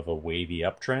 days of a wavy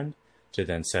uptrend, to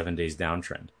then 7 days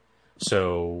downtrend.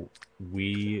 So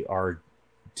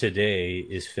today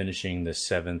is finishing the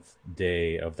 7th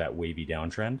day of that wavy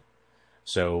downtrend.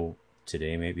 So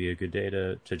today may be a good day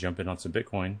to jump in on some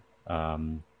Bitcoin.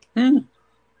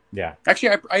 Yeah.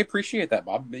 Actually, I appreciate that,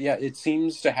 Bob. Yeah, it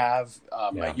seems to have,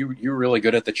 you're really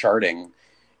good at the charting,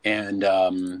 and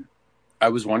I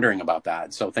was wondering about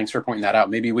that. So thanks for pointing that out.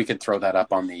 Maybe we could throw that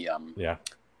up on the on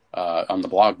the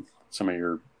blog, some of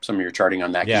your charting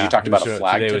on that. Yeah, you talked about a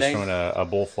flag today. Today was showing a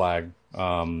bull flag.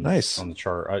 Nice on the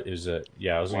chart. I was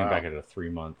looking back at a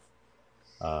 3-month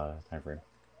time frame.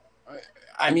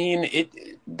 I mean,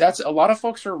 that's a lot of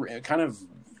folks are kind of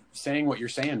saying what you're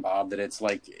saying, Bob, that it's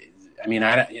like, I mean,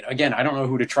 I don't know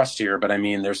who to trust here, but I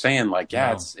mean, they're saying like,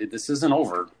 this isn't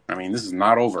over. I mean, this is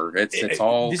not over. It's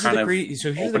all kind of crazy.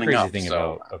 So here's the crazy thing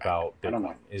about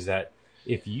Bitcoin is that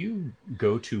if you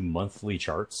go to monthly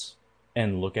charts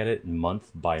and look at it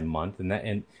month by month,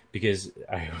 and because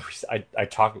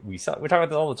we talk about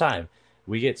this all the time,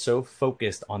 we get so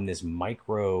focused on this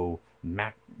micro,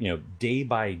 day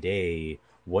by day,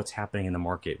 what's happening in the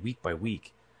market week by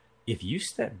week. If you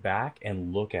step back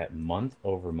and look at month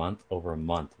over month over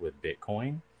month with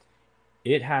Bitcoin,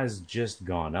 it has just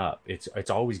gone up. It's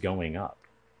always going up.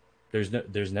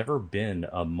 There's never been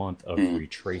a month of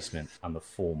retracement on the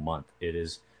full month. It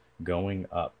is going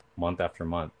up month after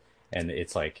month. And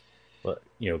it's like,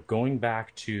 going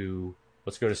back to,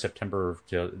 let's go to September,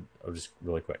 just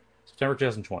really quick, September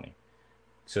 2020.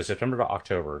 So September to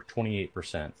October,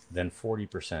 28%, then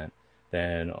 40%,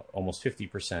 then almost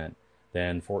 50%,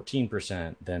 then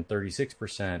 14%, then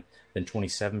 36%, then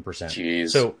 27%.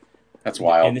 Jeez. So that's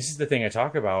wild. And this is the thing I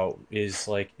talk about is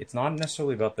like, it's not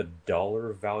necessarily about the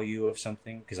dollar value of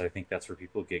something, because I think that's where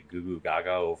people get goo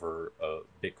gaga over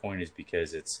Bitcoin, is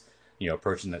because it's,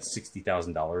 approaching that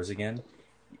 $60,000 again.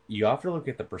 You have to look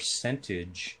at the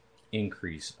percentage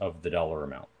increase of the dollar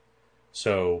amount.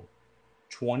 So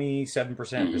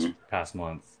 27% this past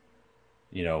month,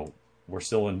 we're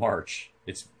still in March.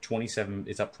 It's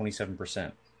up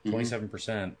 27%.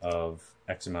 27% of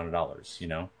X amount of dollars,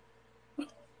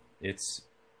 that's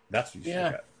what you should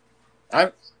look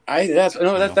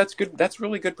at. That's good. That's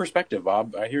really good perspective,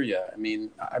 Bob. I hear you. I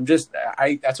mean, that's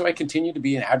why I continue to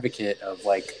be an advocate of,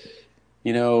 like,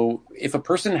 if a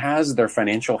person has their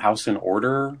financial house in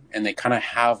order and they kind of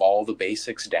have all the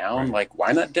basics down, like,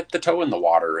 why not dip the toe in the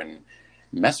water and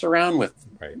mess around with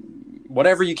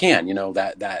whatever you can,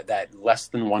 that less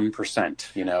than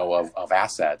 1%, of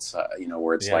assets,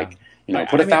 where it's like,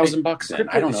 put $1,000 in.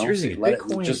 I don't know. Seriously,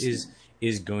 Bitcoin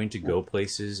is going to go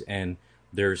places, and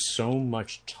there's so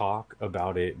much talk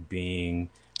about it being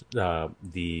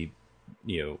the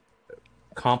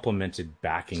complemented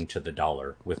backing to the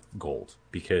dollar with gold,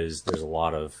 because there's a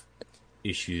lot of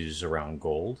issues around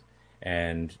gold,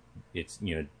 and it's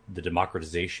the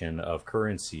democratization of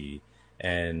currency,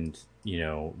 and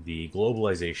the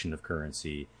globalization of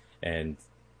currency, and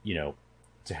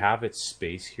to have its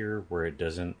space here where it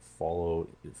doesn't fall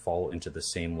into the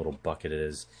same little bucket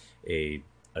as a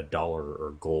dollar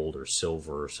or gold or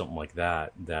silver or something like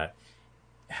that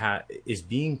is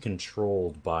being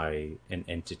controlled by an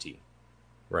entity,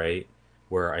 right?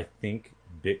 Where I think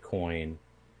Bitcoin,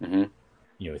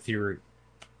 Ethereum,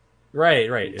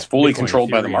 right, it's fully Bitcoin, controlled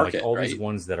Ethereum, by the market. Like all these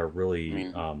ones that are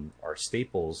really are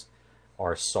staples,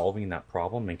 are solving that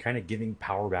problem and kind of giving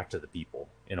power back to the people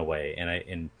in a way.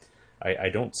 And I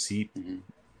don't see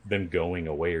them going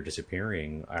away or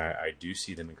disappearing. I do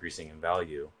see them increasing in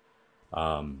value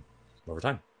over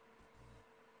time.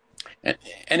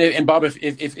 And Bob,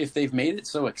 if they've made it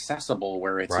so accessible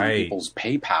where it's in people's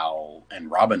PayPal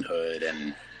and Robinhood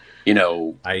and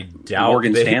I doubt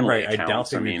Morgan Stanley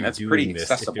accounts, I doubt that's pretty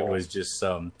accessible. If it was just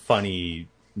some funny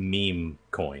meme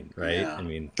coin, right? Yeah. I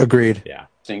mean, agreed. Yeah.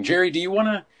 Jerry, do you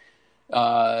want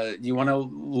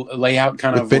to lay out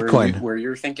kind of where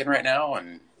you're thinking right now?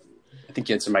 And I think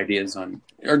you had some ideas on,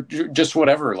 or just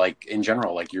whatever, like in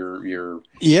general, like your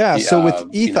So with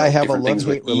ETH, I have a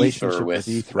love-hate relationship with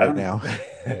ETH right now.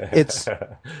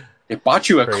 It bought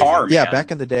you a car, man. Yeah,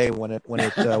 back in the day when it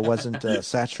wasn't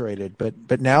saturated,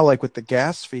 but now, like with the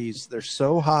gas fees, they're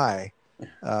so high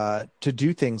to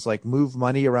do things like move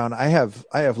money around. I have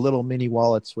little mini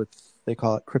wallets with, they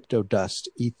call it crypto dust,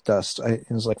 ETH dust. It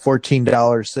was like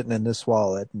 $14 sitting in this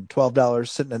wallet and $12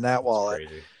 sitting in that wallet.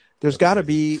 Crazy. There's got to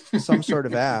be some sort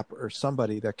of app or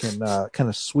somebody that can kind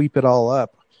of sweep it all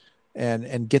up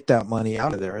and get that money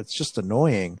out of there. It's just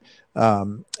annoying.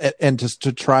 And just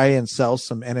to try and sell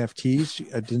some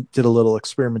NFTs, I did a little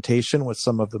experimentation with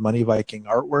some of the Money Viking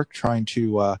artwork, trying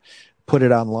to put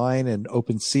it online and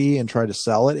OpenSea and try to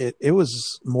sell it. It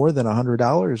was more than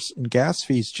 $100 in gas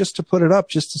fees just to put it up,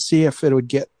 just to see if it would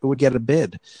get a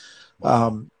bid.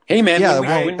 Wow. Hey man,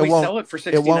 when we sell it for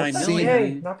 $69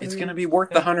 million, it's going to be worth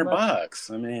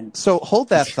 $100. I mean, so hold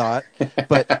that thought.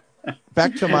 But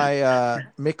back to my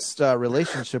mixed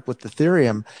relationship with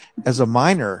Ethereum. As a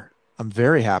miner, I'm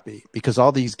very happy because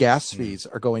all these gas fees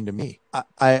are going to me.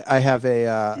 I have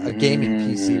a gaming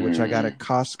PC, which I got at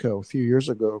Costco a few years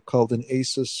ago, called an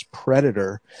Asus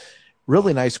Predator.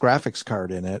 Really nice graphics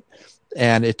card in it.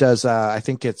 And it does, I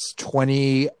think it's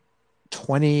 20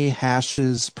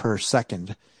 hashes per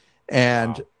second.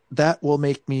 And that will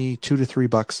make me $2 to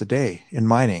 $3 a day in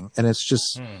mining. And it's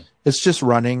just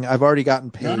running. I've already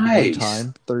gotten paid one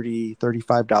time,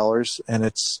 $35, and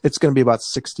it's going to be about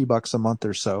 $60 a month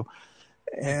or so.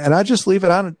 And I just leave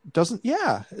it on. It doesn't,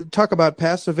 talk about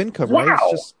passive income, right?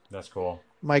 It's just, that's cool.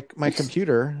 My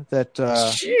computer that,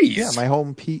 my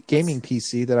home gaming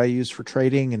PC that I use for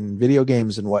trading and video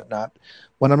games and whatnot.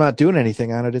 When I'm not doing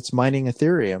anything on it, it's mining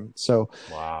Ethereum. So,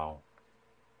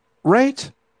 right.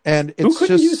 And it's who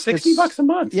couldn't use $60 a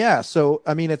month? Yeah. So,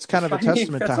 I mean, it's kind of a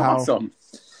testament to how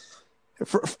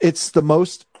it's the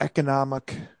most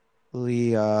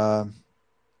economically,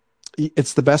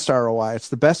 it's the best ROI. It's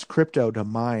the best crypto to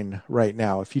mine right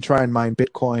now. If you try and mine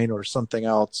Bitcoin or something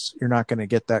else, you're not going to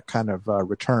get that kind of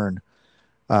return.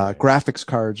 Graphics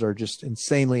cards are just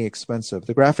insanely expensive.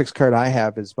 The graphics card I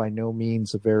have is by no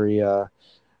means a very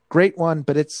great one,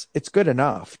 but it's good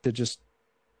enough to just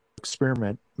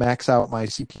experiment, max out my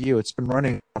CPU. It's been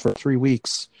running for 3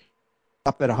 weeks,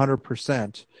 up at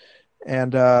 100%,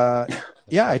 and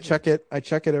I check it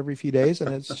every few days,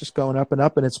 and it's just going up and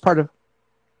up, and it's part of.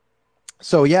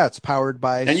 So yeah, it's powered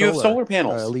by and you have solar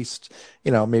panels, at least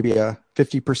maybe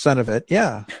 50% of it.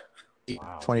 Yeah,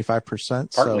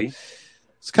 25%. Partly. So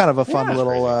it's kind of a fun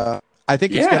little. I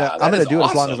think it's gonna. I'm gonna do it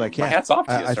as long as I can. My hat's off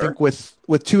to you, I sir. think with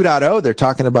 2.0, they're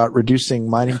talking about reducing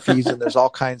mining fees, and there's all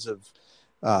kinds of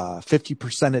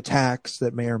 50% attacks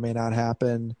that may or may not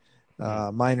happen.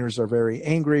 Miners are very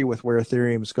angry with where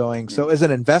Ethereum's going. So as an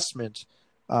investment,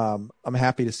 I'm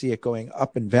happy to see it going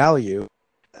up in value.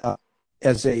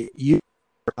 As a user,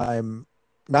 I'm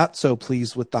not so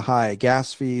pleased with the high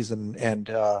gas fees and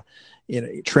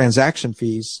transaction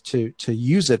fees to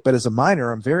use it. But as a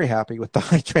miner, I'm very happy with the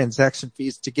high transaction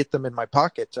fees to get them in my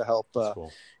pocket to help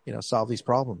cool. Solve these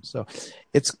problems. So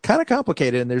it's kind of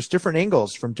complicated, and there's different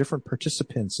angles from different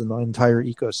participants in the entire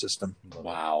ecosystem.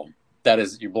 Wow,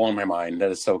 you're blowing my mind.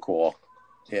 That is so cool.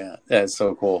 Yeah, that's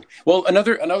so cool. Well,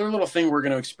 another little thing we're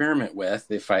going to experiment with,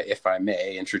 if I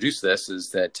may introduce this,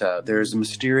 is that there's a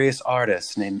mysterious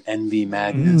artist named Envy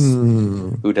Magnus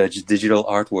who does digital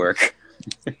artwork,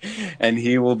 and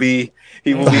he will be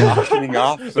auctioning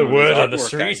off the word on the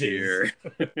street here.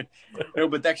 No,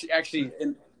 but actually,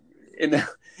 in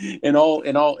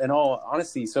all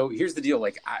honesty, so here's the deal.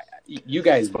 Like, you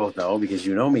guys both know, because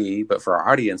you know me, but for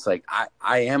our audience, like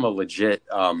I am a legit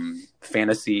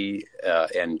fantasy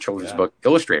and children's book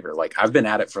illustrator. Like, I've been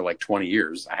at it for like 20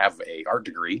 years. I have a art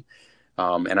degree,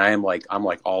 and I'm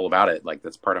all about it. Like,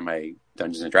 that's part of my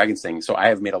Dungeons and Dragons thing. So I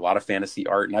have made a lot of fantasy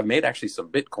art, and I've made actually some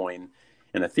Bitcoin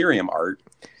and Ethereum art.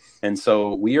 And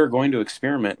so we are going to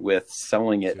experiment with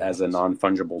selling it as a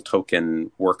non-fungible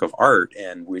token work of art.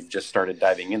 And we've just started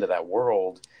diving into that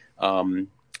world. And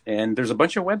there's a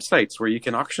bunch of websites where you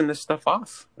can auction this stuff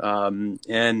off.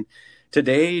 And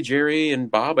today, Jerry and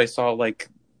Bob, I saw like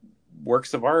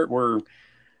works of art we're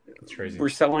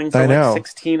selling for like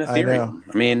 16 Ethereum.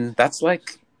 I mean, that's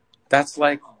like,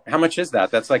 how much is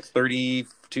that? That's like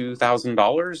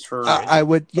 $32,000 for. I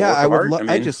would. I mean,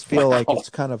 I just feel like it's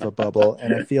kind of a bubble,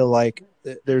 and I feel like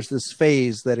there's this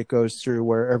phase that it goes through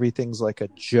where everything's like a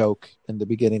joke in the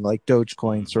beginning, like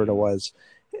Dogecoin sort of was.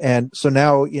 And so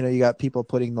now, you got people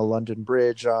putting the London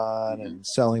Bridge on and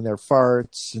selling their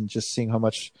farts and just seeing how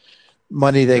much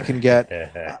money they can get.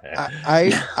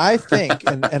 I think,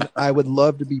 and I would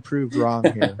love to be proved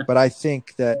wrong here, but I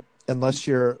think that unless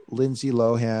you're Lindsay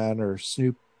Lohan or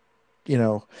Snoop,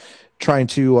 trying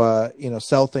to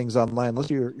sell things online, unless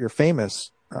you're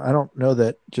famous, I don't know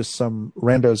that just some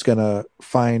rando's gonna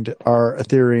find our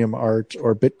Ethereum art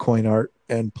or Bitcoin art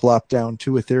and plop down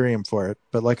 2 Ethereum for it.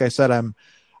 But like I said,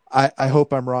 I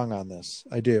hope I'm wrong on this.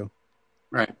 I do.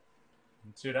 Right.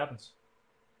 Let's see what happens.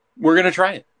 We're gonna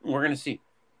try it. We're gonna see.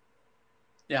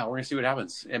 Yeah, we're gonna see what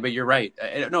happens. But you're right.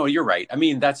 No, you're right. I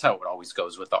mean, that's how it always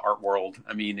goes with the art world.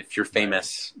 I mean, if you're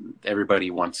famous,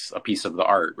 everybody wants a piece of the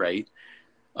art, right?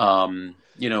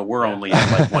 We're only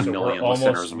at like 1 million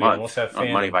listeners a month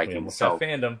on Money Vikings, so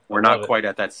we're not quite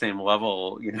at that same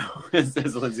level, as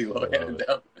Lindsay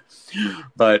Lohan.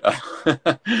 But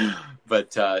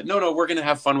no, we're gonna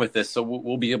have fun with this, so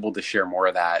we'll be able to share more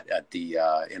of that at the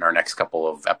in our next couple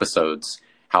of episodes,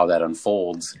 how that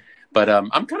unfolds. But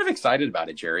I'm kind of excited about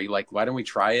it, Jerry. Like, why don't we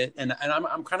try it? And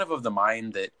I'm kind of the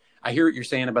mind that I hear what you're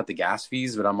saying about the gas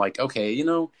fees, but I'm like, okay,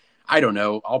 I don't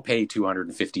know. I'll pay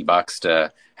 $250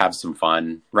 to have some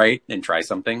fun, right? And try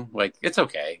something. Like, it's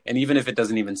okay. And even if it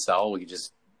doesn't even sell, we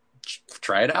just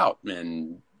try it out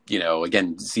and,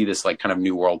 again, see this like kind of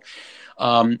new world.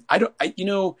 I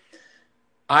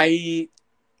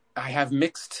have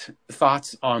mixed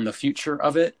thoughts on the future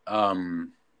of it.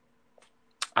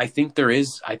 I think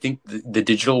the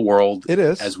digital world,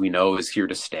 as we know, is here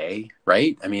to stay,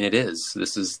 right? I mean, it is.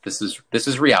 This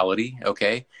is reality.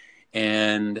 Okay.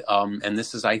 And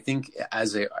this is, I think,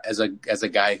 as a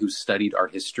guy who's studied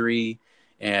art history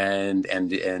and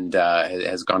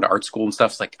has gone to art school and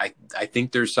stuff, it's like, I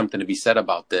think there's something to be said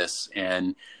about this.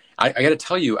 And I got to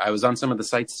tell you, I was on some of the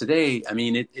sites today. I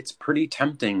mean, it's pretty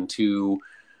tempting to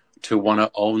want to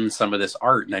own some of this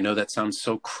art. And I know that sounds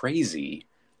so crazy.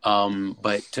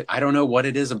 But I don't know what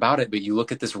it is about it, but you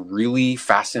look at this really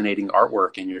fascinating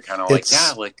artwork and you're kind of like,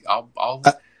 yeah, like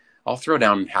I'll throw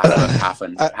down half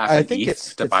an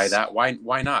ETH to buy that. Why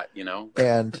not?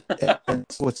 And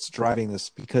that's what's driving this,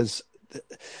 because I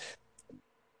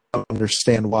don't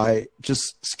understand why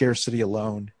just scarcity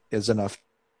alone is enough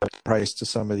price to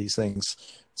some of these things.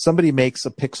 Somebody makes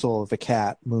a pixel of a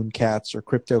cat, moon cats or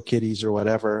crypto kitties or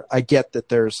whatever. I get that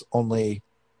there's only,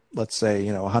 let's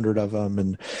say, 100 of them,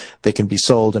 and they can be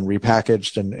sold and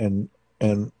repackaged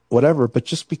and whatever. But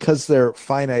just because they're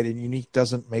finite and unique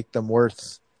doesn't make them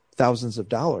worth thousands of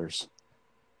dollars.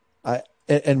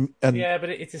 And yeah, but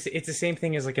it's the same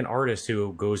thing as like an artist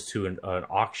who goes to an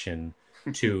auction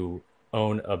to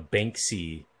own a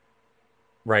Banksy,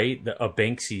 right? A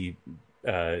Banksy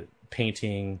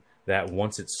painting that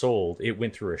once it's sold, it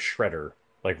went through a shredder,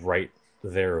 like right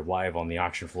there live on the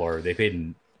auction floor. They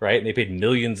paid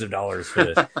millions of dollars for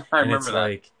this. I remember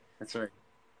that. That's right.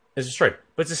 It's destroyed,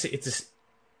 but it's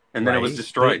and then it was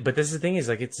destroyed. But this is the thing is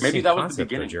like it's the maybe same that concept, was the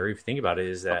beginning. though, Jerry. If you think about it,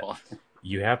 is that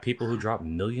you have people who drop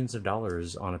millions of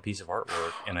dollars on a piece of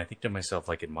artwork, and I think to myself,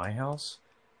 like in my house,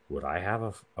 would I have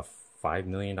a $5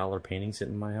 million painting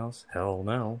sitting in my house? Hell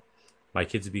no. My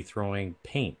kids would be throwing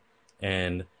paint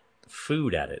and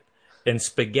food at it and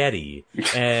spaghetti,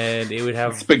 and it would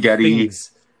have spaghetti.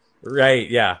 Things. Right?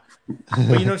 Yeah. But you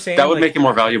know what I'm saying? That would make it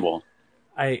more valuable.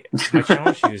 My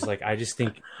challenge to you is like I just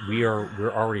think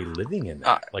we're already living in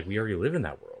that. Like we already live in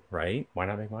that world, right? Why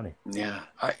not make money? Yeah,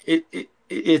 it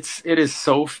is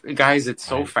so, guys. It's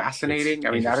so fascinating.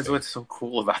 I mean, that is what's so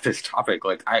cool about this topic.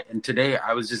 Like today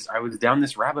I was down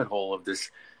this rabbit hole of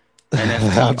this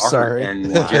NFT I'm art, sorry.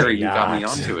 and Jerry, you got me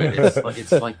onto it.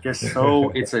 It's like just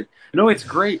so. It's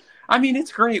great. I mean,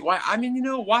 it's great. Why? I mean,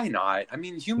 why not? I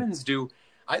mean, humans do.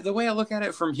 The way I look at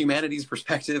it from humanity's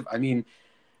perspective, I mean,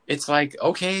 it's like,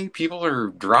 okay, people are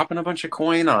dropping a bunch of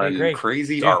coin on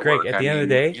crazy artwork. Greg, at the end of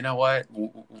the day, you know what?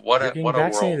 What a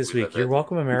world this week. You're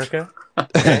welcome, America.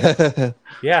 Okay.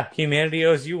 Yeah, humanity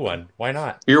owes you one. Why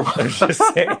not? You're welcome. I'm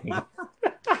just saying.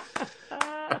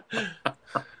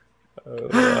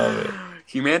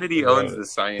 Humanity owns the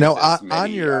science. Now,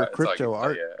 on your crypto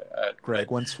art,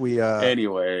 Greg, once we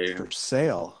anyway for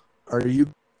sale, you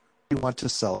want to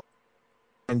sell?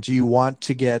 And do you want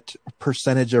to get a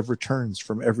percentage of returns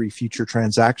from every future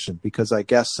transaction? Because I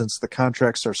guess since the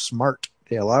contracts are smart,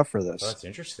 they allow for this. Oh, that's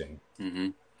interesting. Mm-hmm.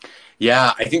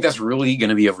 Yeah, I think that's really going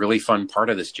to be a really fun part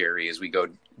of this, Jerry, as we go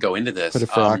into this. Put it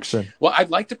for auction. Well, I'd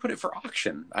like to put it for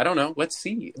auction. I don't know. Let's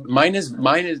see. Mine is an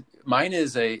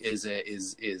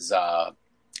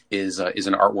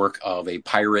artwork of a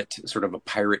pirate, sort of a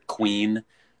pirate queen,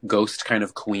 ghost kind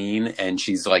of queen, and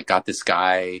she's like got this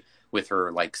guy with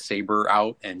her like saber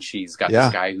out, and she's got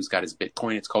this guy who's got his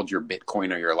Bitcoin. It's called Your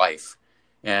Bitcoin or Your Life.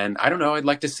 And I don't know. I'd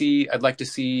like to see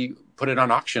put it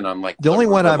on auction on like the only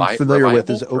one I'm familiar with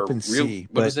is OpenSea,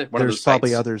 but there's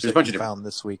probably others that you found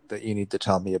this week that you need to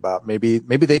tell me about. Maybe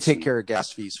they take care of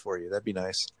gas fees for you. That'd be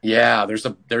nice. Yeah, there's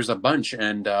a bunch,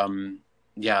 and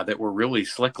that were really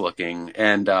slick looking,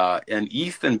 and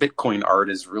ETH and Bitcoin art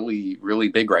is really, really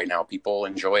big right now. People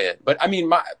enjoy it, but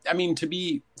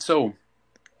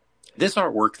this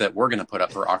artwork that we're going to put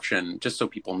up for auction, just so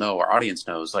people know, our audience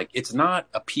knows, like it's not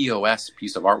a POS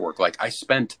piece of artwork. Like I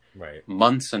spent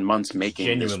months and months making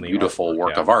genuinely this beautiful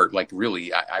work of art. Like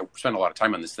really, I spent a lot of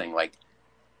time on this thing. Like,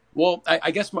 well,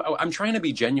 I guess I'm trying to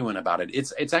be genuine about it.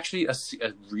 It's actually a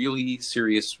really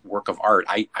serious work of art.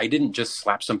 I didn't just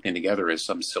slap something together as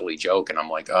some silly joke and I'm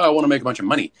like, oh, I want to make a bunch of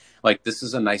money. Like this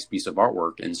is a nice piece of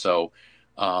artwork. And so,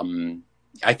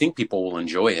 I think people will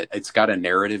enjoy it. It's got a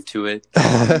narrative to it.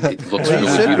 It looks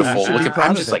really beautiful. Look,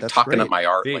 I'm just like talking up my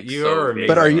art. Like,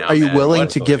 but are you willing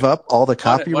to give up all the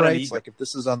copyrights? Like if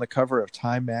this is on the cover of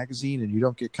Time magazine and you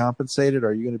don't get compensated,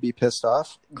 are you going to be pissed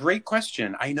off? Great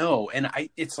question. I know, and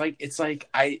it's like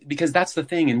because that's the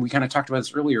thing, and we kind of talked about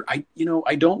this earlier. I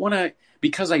don't want to,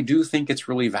 because I do think it's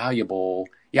really valuable.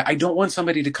 Yeah, I don't want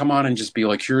somebody to come on and just be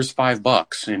like, here's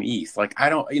 $5 in ETH. Like, I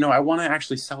don't, I want to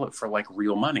actually sell it for like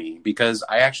real money, because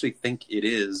I actually think it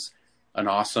is an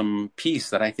awesome piece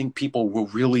that I think people will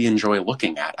really enjoy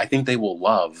looking at. I think they will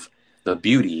love the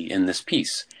beauty in this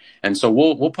piece. And so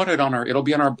we'll put it on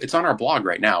it's on our blog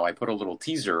right now. I put a little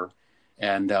teaser,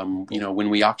 and when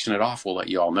we auction it off, we'll let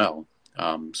you all know.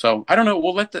 So I don't know.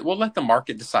 We'll let the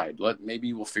market decide.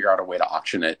 Maybe we'll figure out a way to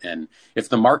auction it. And if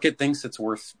the market thinks it's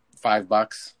worth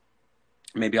 $5,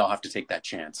 maybe I'll have to take that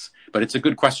chance. But it's a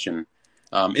good question.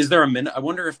 Is there I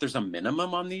wonder if there's a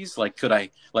minimum on these? Like, could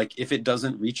I, like, if it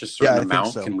doesn't reach a certain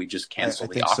amount, can we just cancel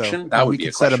the auction? So. That would be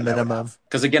a question. Set a minimum.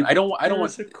 Because again, I don't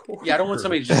want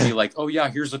somebody to just be like, oh yeah,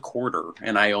 here's a quarter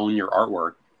and I own your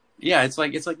artwork. Yeah, it's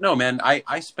like no, man.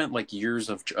 I spent like years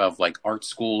of like art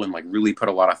school and like really put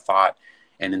a lot of thought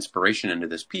and inspiration into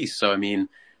this piece. So I mean,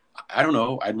 I don't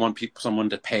know. I'd want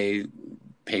someone to pay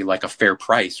like a fair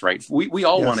price, right? We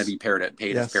all want to be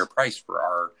paid a fair price for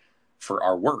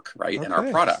our work, right? Okay. And our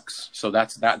products. So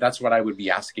that's what I would be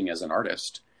asking as an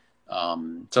artist.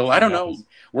 So I don't know.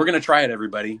 We're going to try it,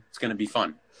 everybody. It's going to be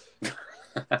fun.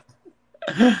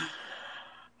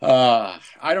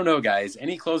 I don't know, guys.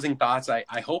 Any closing thoughts?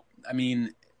 I hope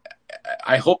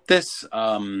this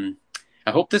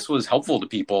was helpful to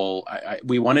people.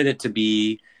 We wanted it to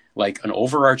be like an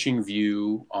overarching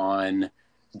view on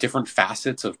different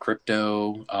facets of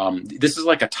crypto. This is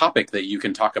like a topic that you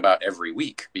can talk about every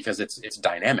week because it's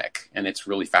dynamic and it's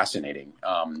really fascinating.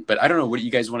 But I don't know. What do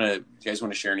you guys want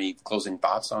to share? Any closing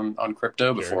thoughts on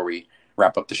crypto before we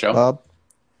wrap up the show?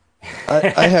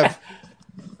 I have.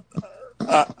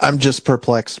 I'm just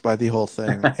perplexed by the whole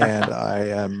thing, and I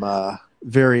am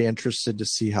very interested to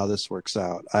see how this works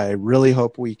out. I really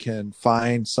hope we can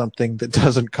find something that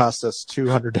doesn't cost us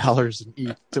 $200 an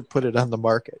ETH to put it on the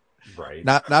market. Right.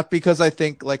 Not because I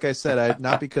think, like I said,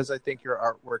 not because I think your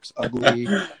artwork's ugly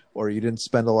or you didn't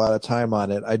spend a lot of time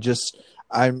on it.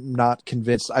 I'm not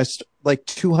convinced. Like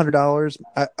 $200.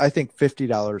 I think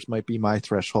 $50 might be my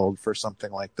threshold for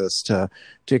something like this to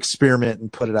experiment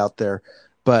and put it out there.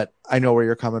 But I know where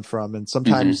you're coming from, and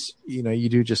sometimes you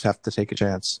do just have to take a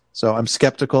chance. So I'm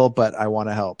skeptical, but I want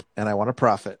to help and I want to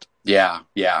profit. Yeah.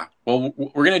 Well,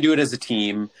 we're gonna do it as a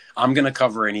team. I'm gonna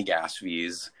cover any gas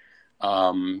fees.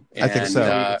 I think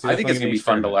so. I think it's going to be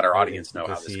fun to let our audience know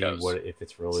how this goes. If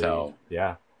it's really,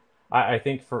 yeah. I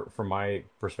think from my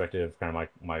perspective, kind of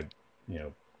my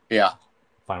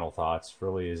final thoughts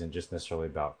really isn't just necessarily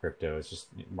about crypto. It's just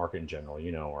market in general.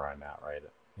 You know where I'm at, right?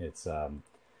 It's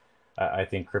I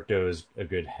think crypto is a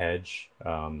good hedge.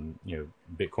 Bitcoin,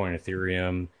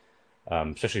 Ethereum.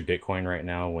 Especially Bitcoin right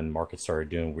now, when markets started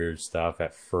doing weird stuff.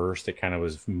 At first, it kind of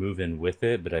was moving with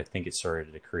it, but I think it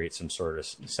started to create some sort of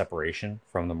separation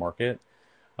from the market,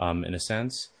 in a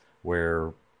sense,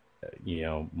 where,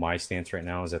 my stance right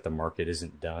now is that the market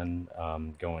isn't done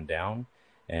going down,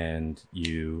 and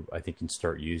I think can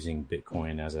start using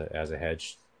Bitcoin as a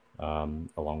hedge,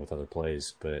 along with other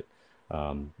plays. But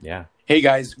yeah. Hey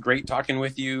guys, great talking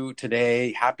with you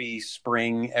today. Happy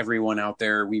spring, everyone out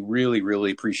there. We really,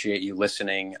 really appreciate you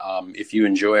listening. If you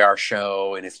enjoy our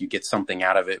show and if you get something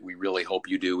out of it, we really hope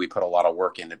you do. We put a lot of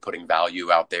work into putting value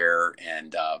out there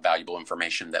and valuable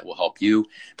information that will help you.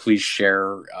 Please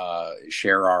share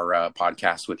our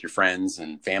podcast with your friends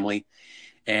and family.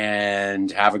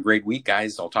 And have a great week,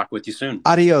 guys. I'll talk with you soon.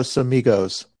 Adios,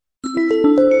 amigos.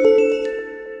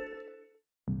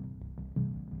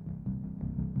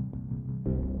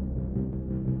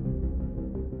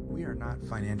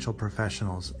 Financial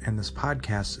professionals, and this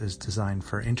podcast is designed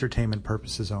for entertainment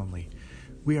purposes only.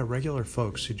 We are regular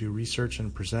folks who do research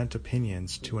and present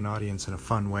opinions to an audience in a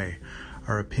fun way.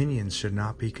 Our opinions should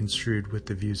not be construed with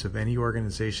the views of any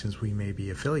organizations we may be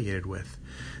affiliated with.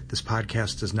 This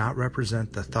podcast does not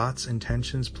represent the thoughts,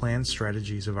 intentions, plans,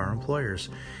 strategies of our employers.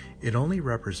 It only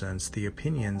represents the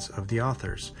opinions of the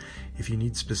authors. If you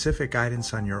need specific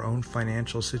guidance on your own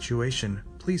financial situation,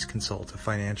 please consult a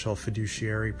financial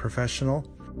fiduciary professional.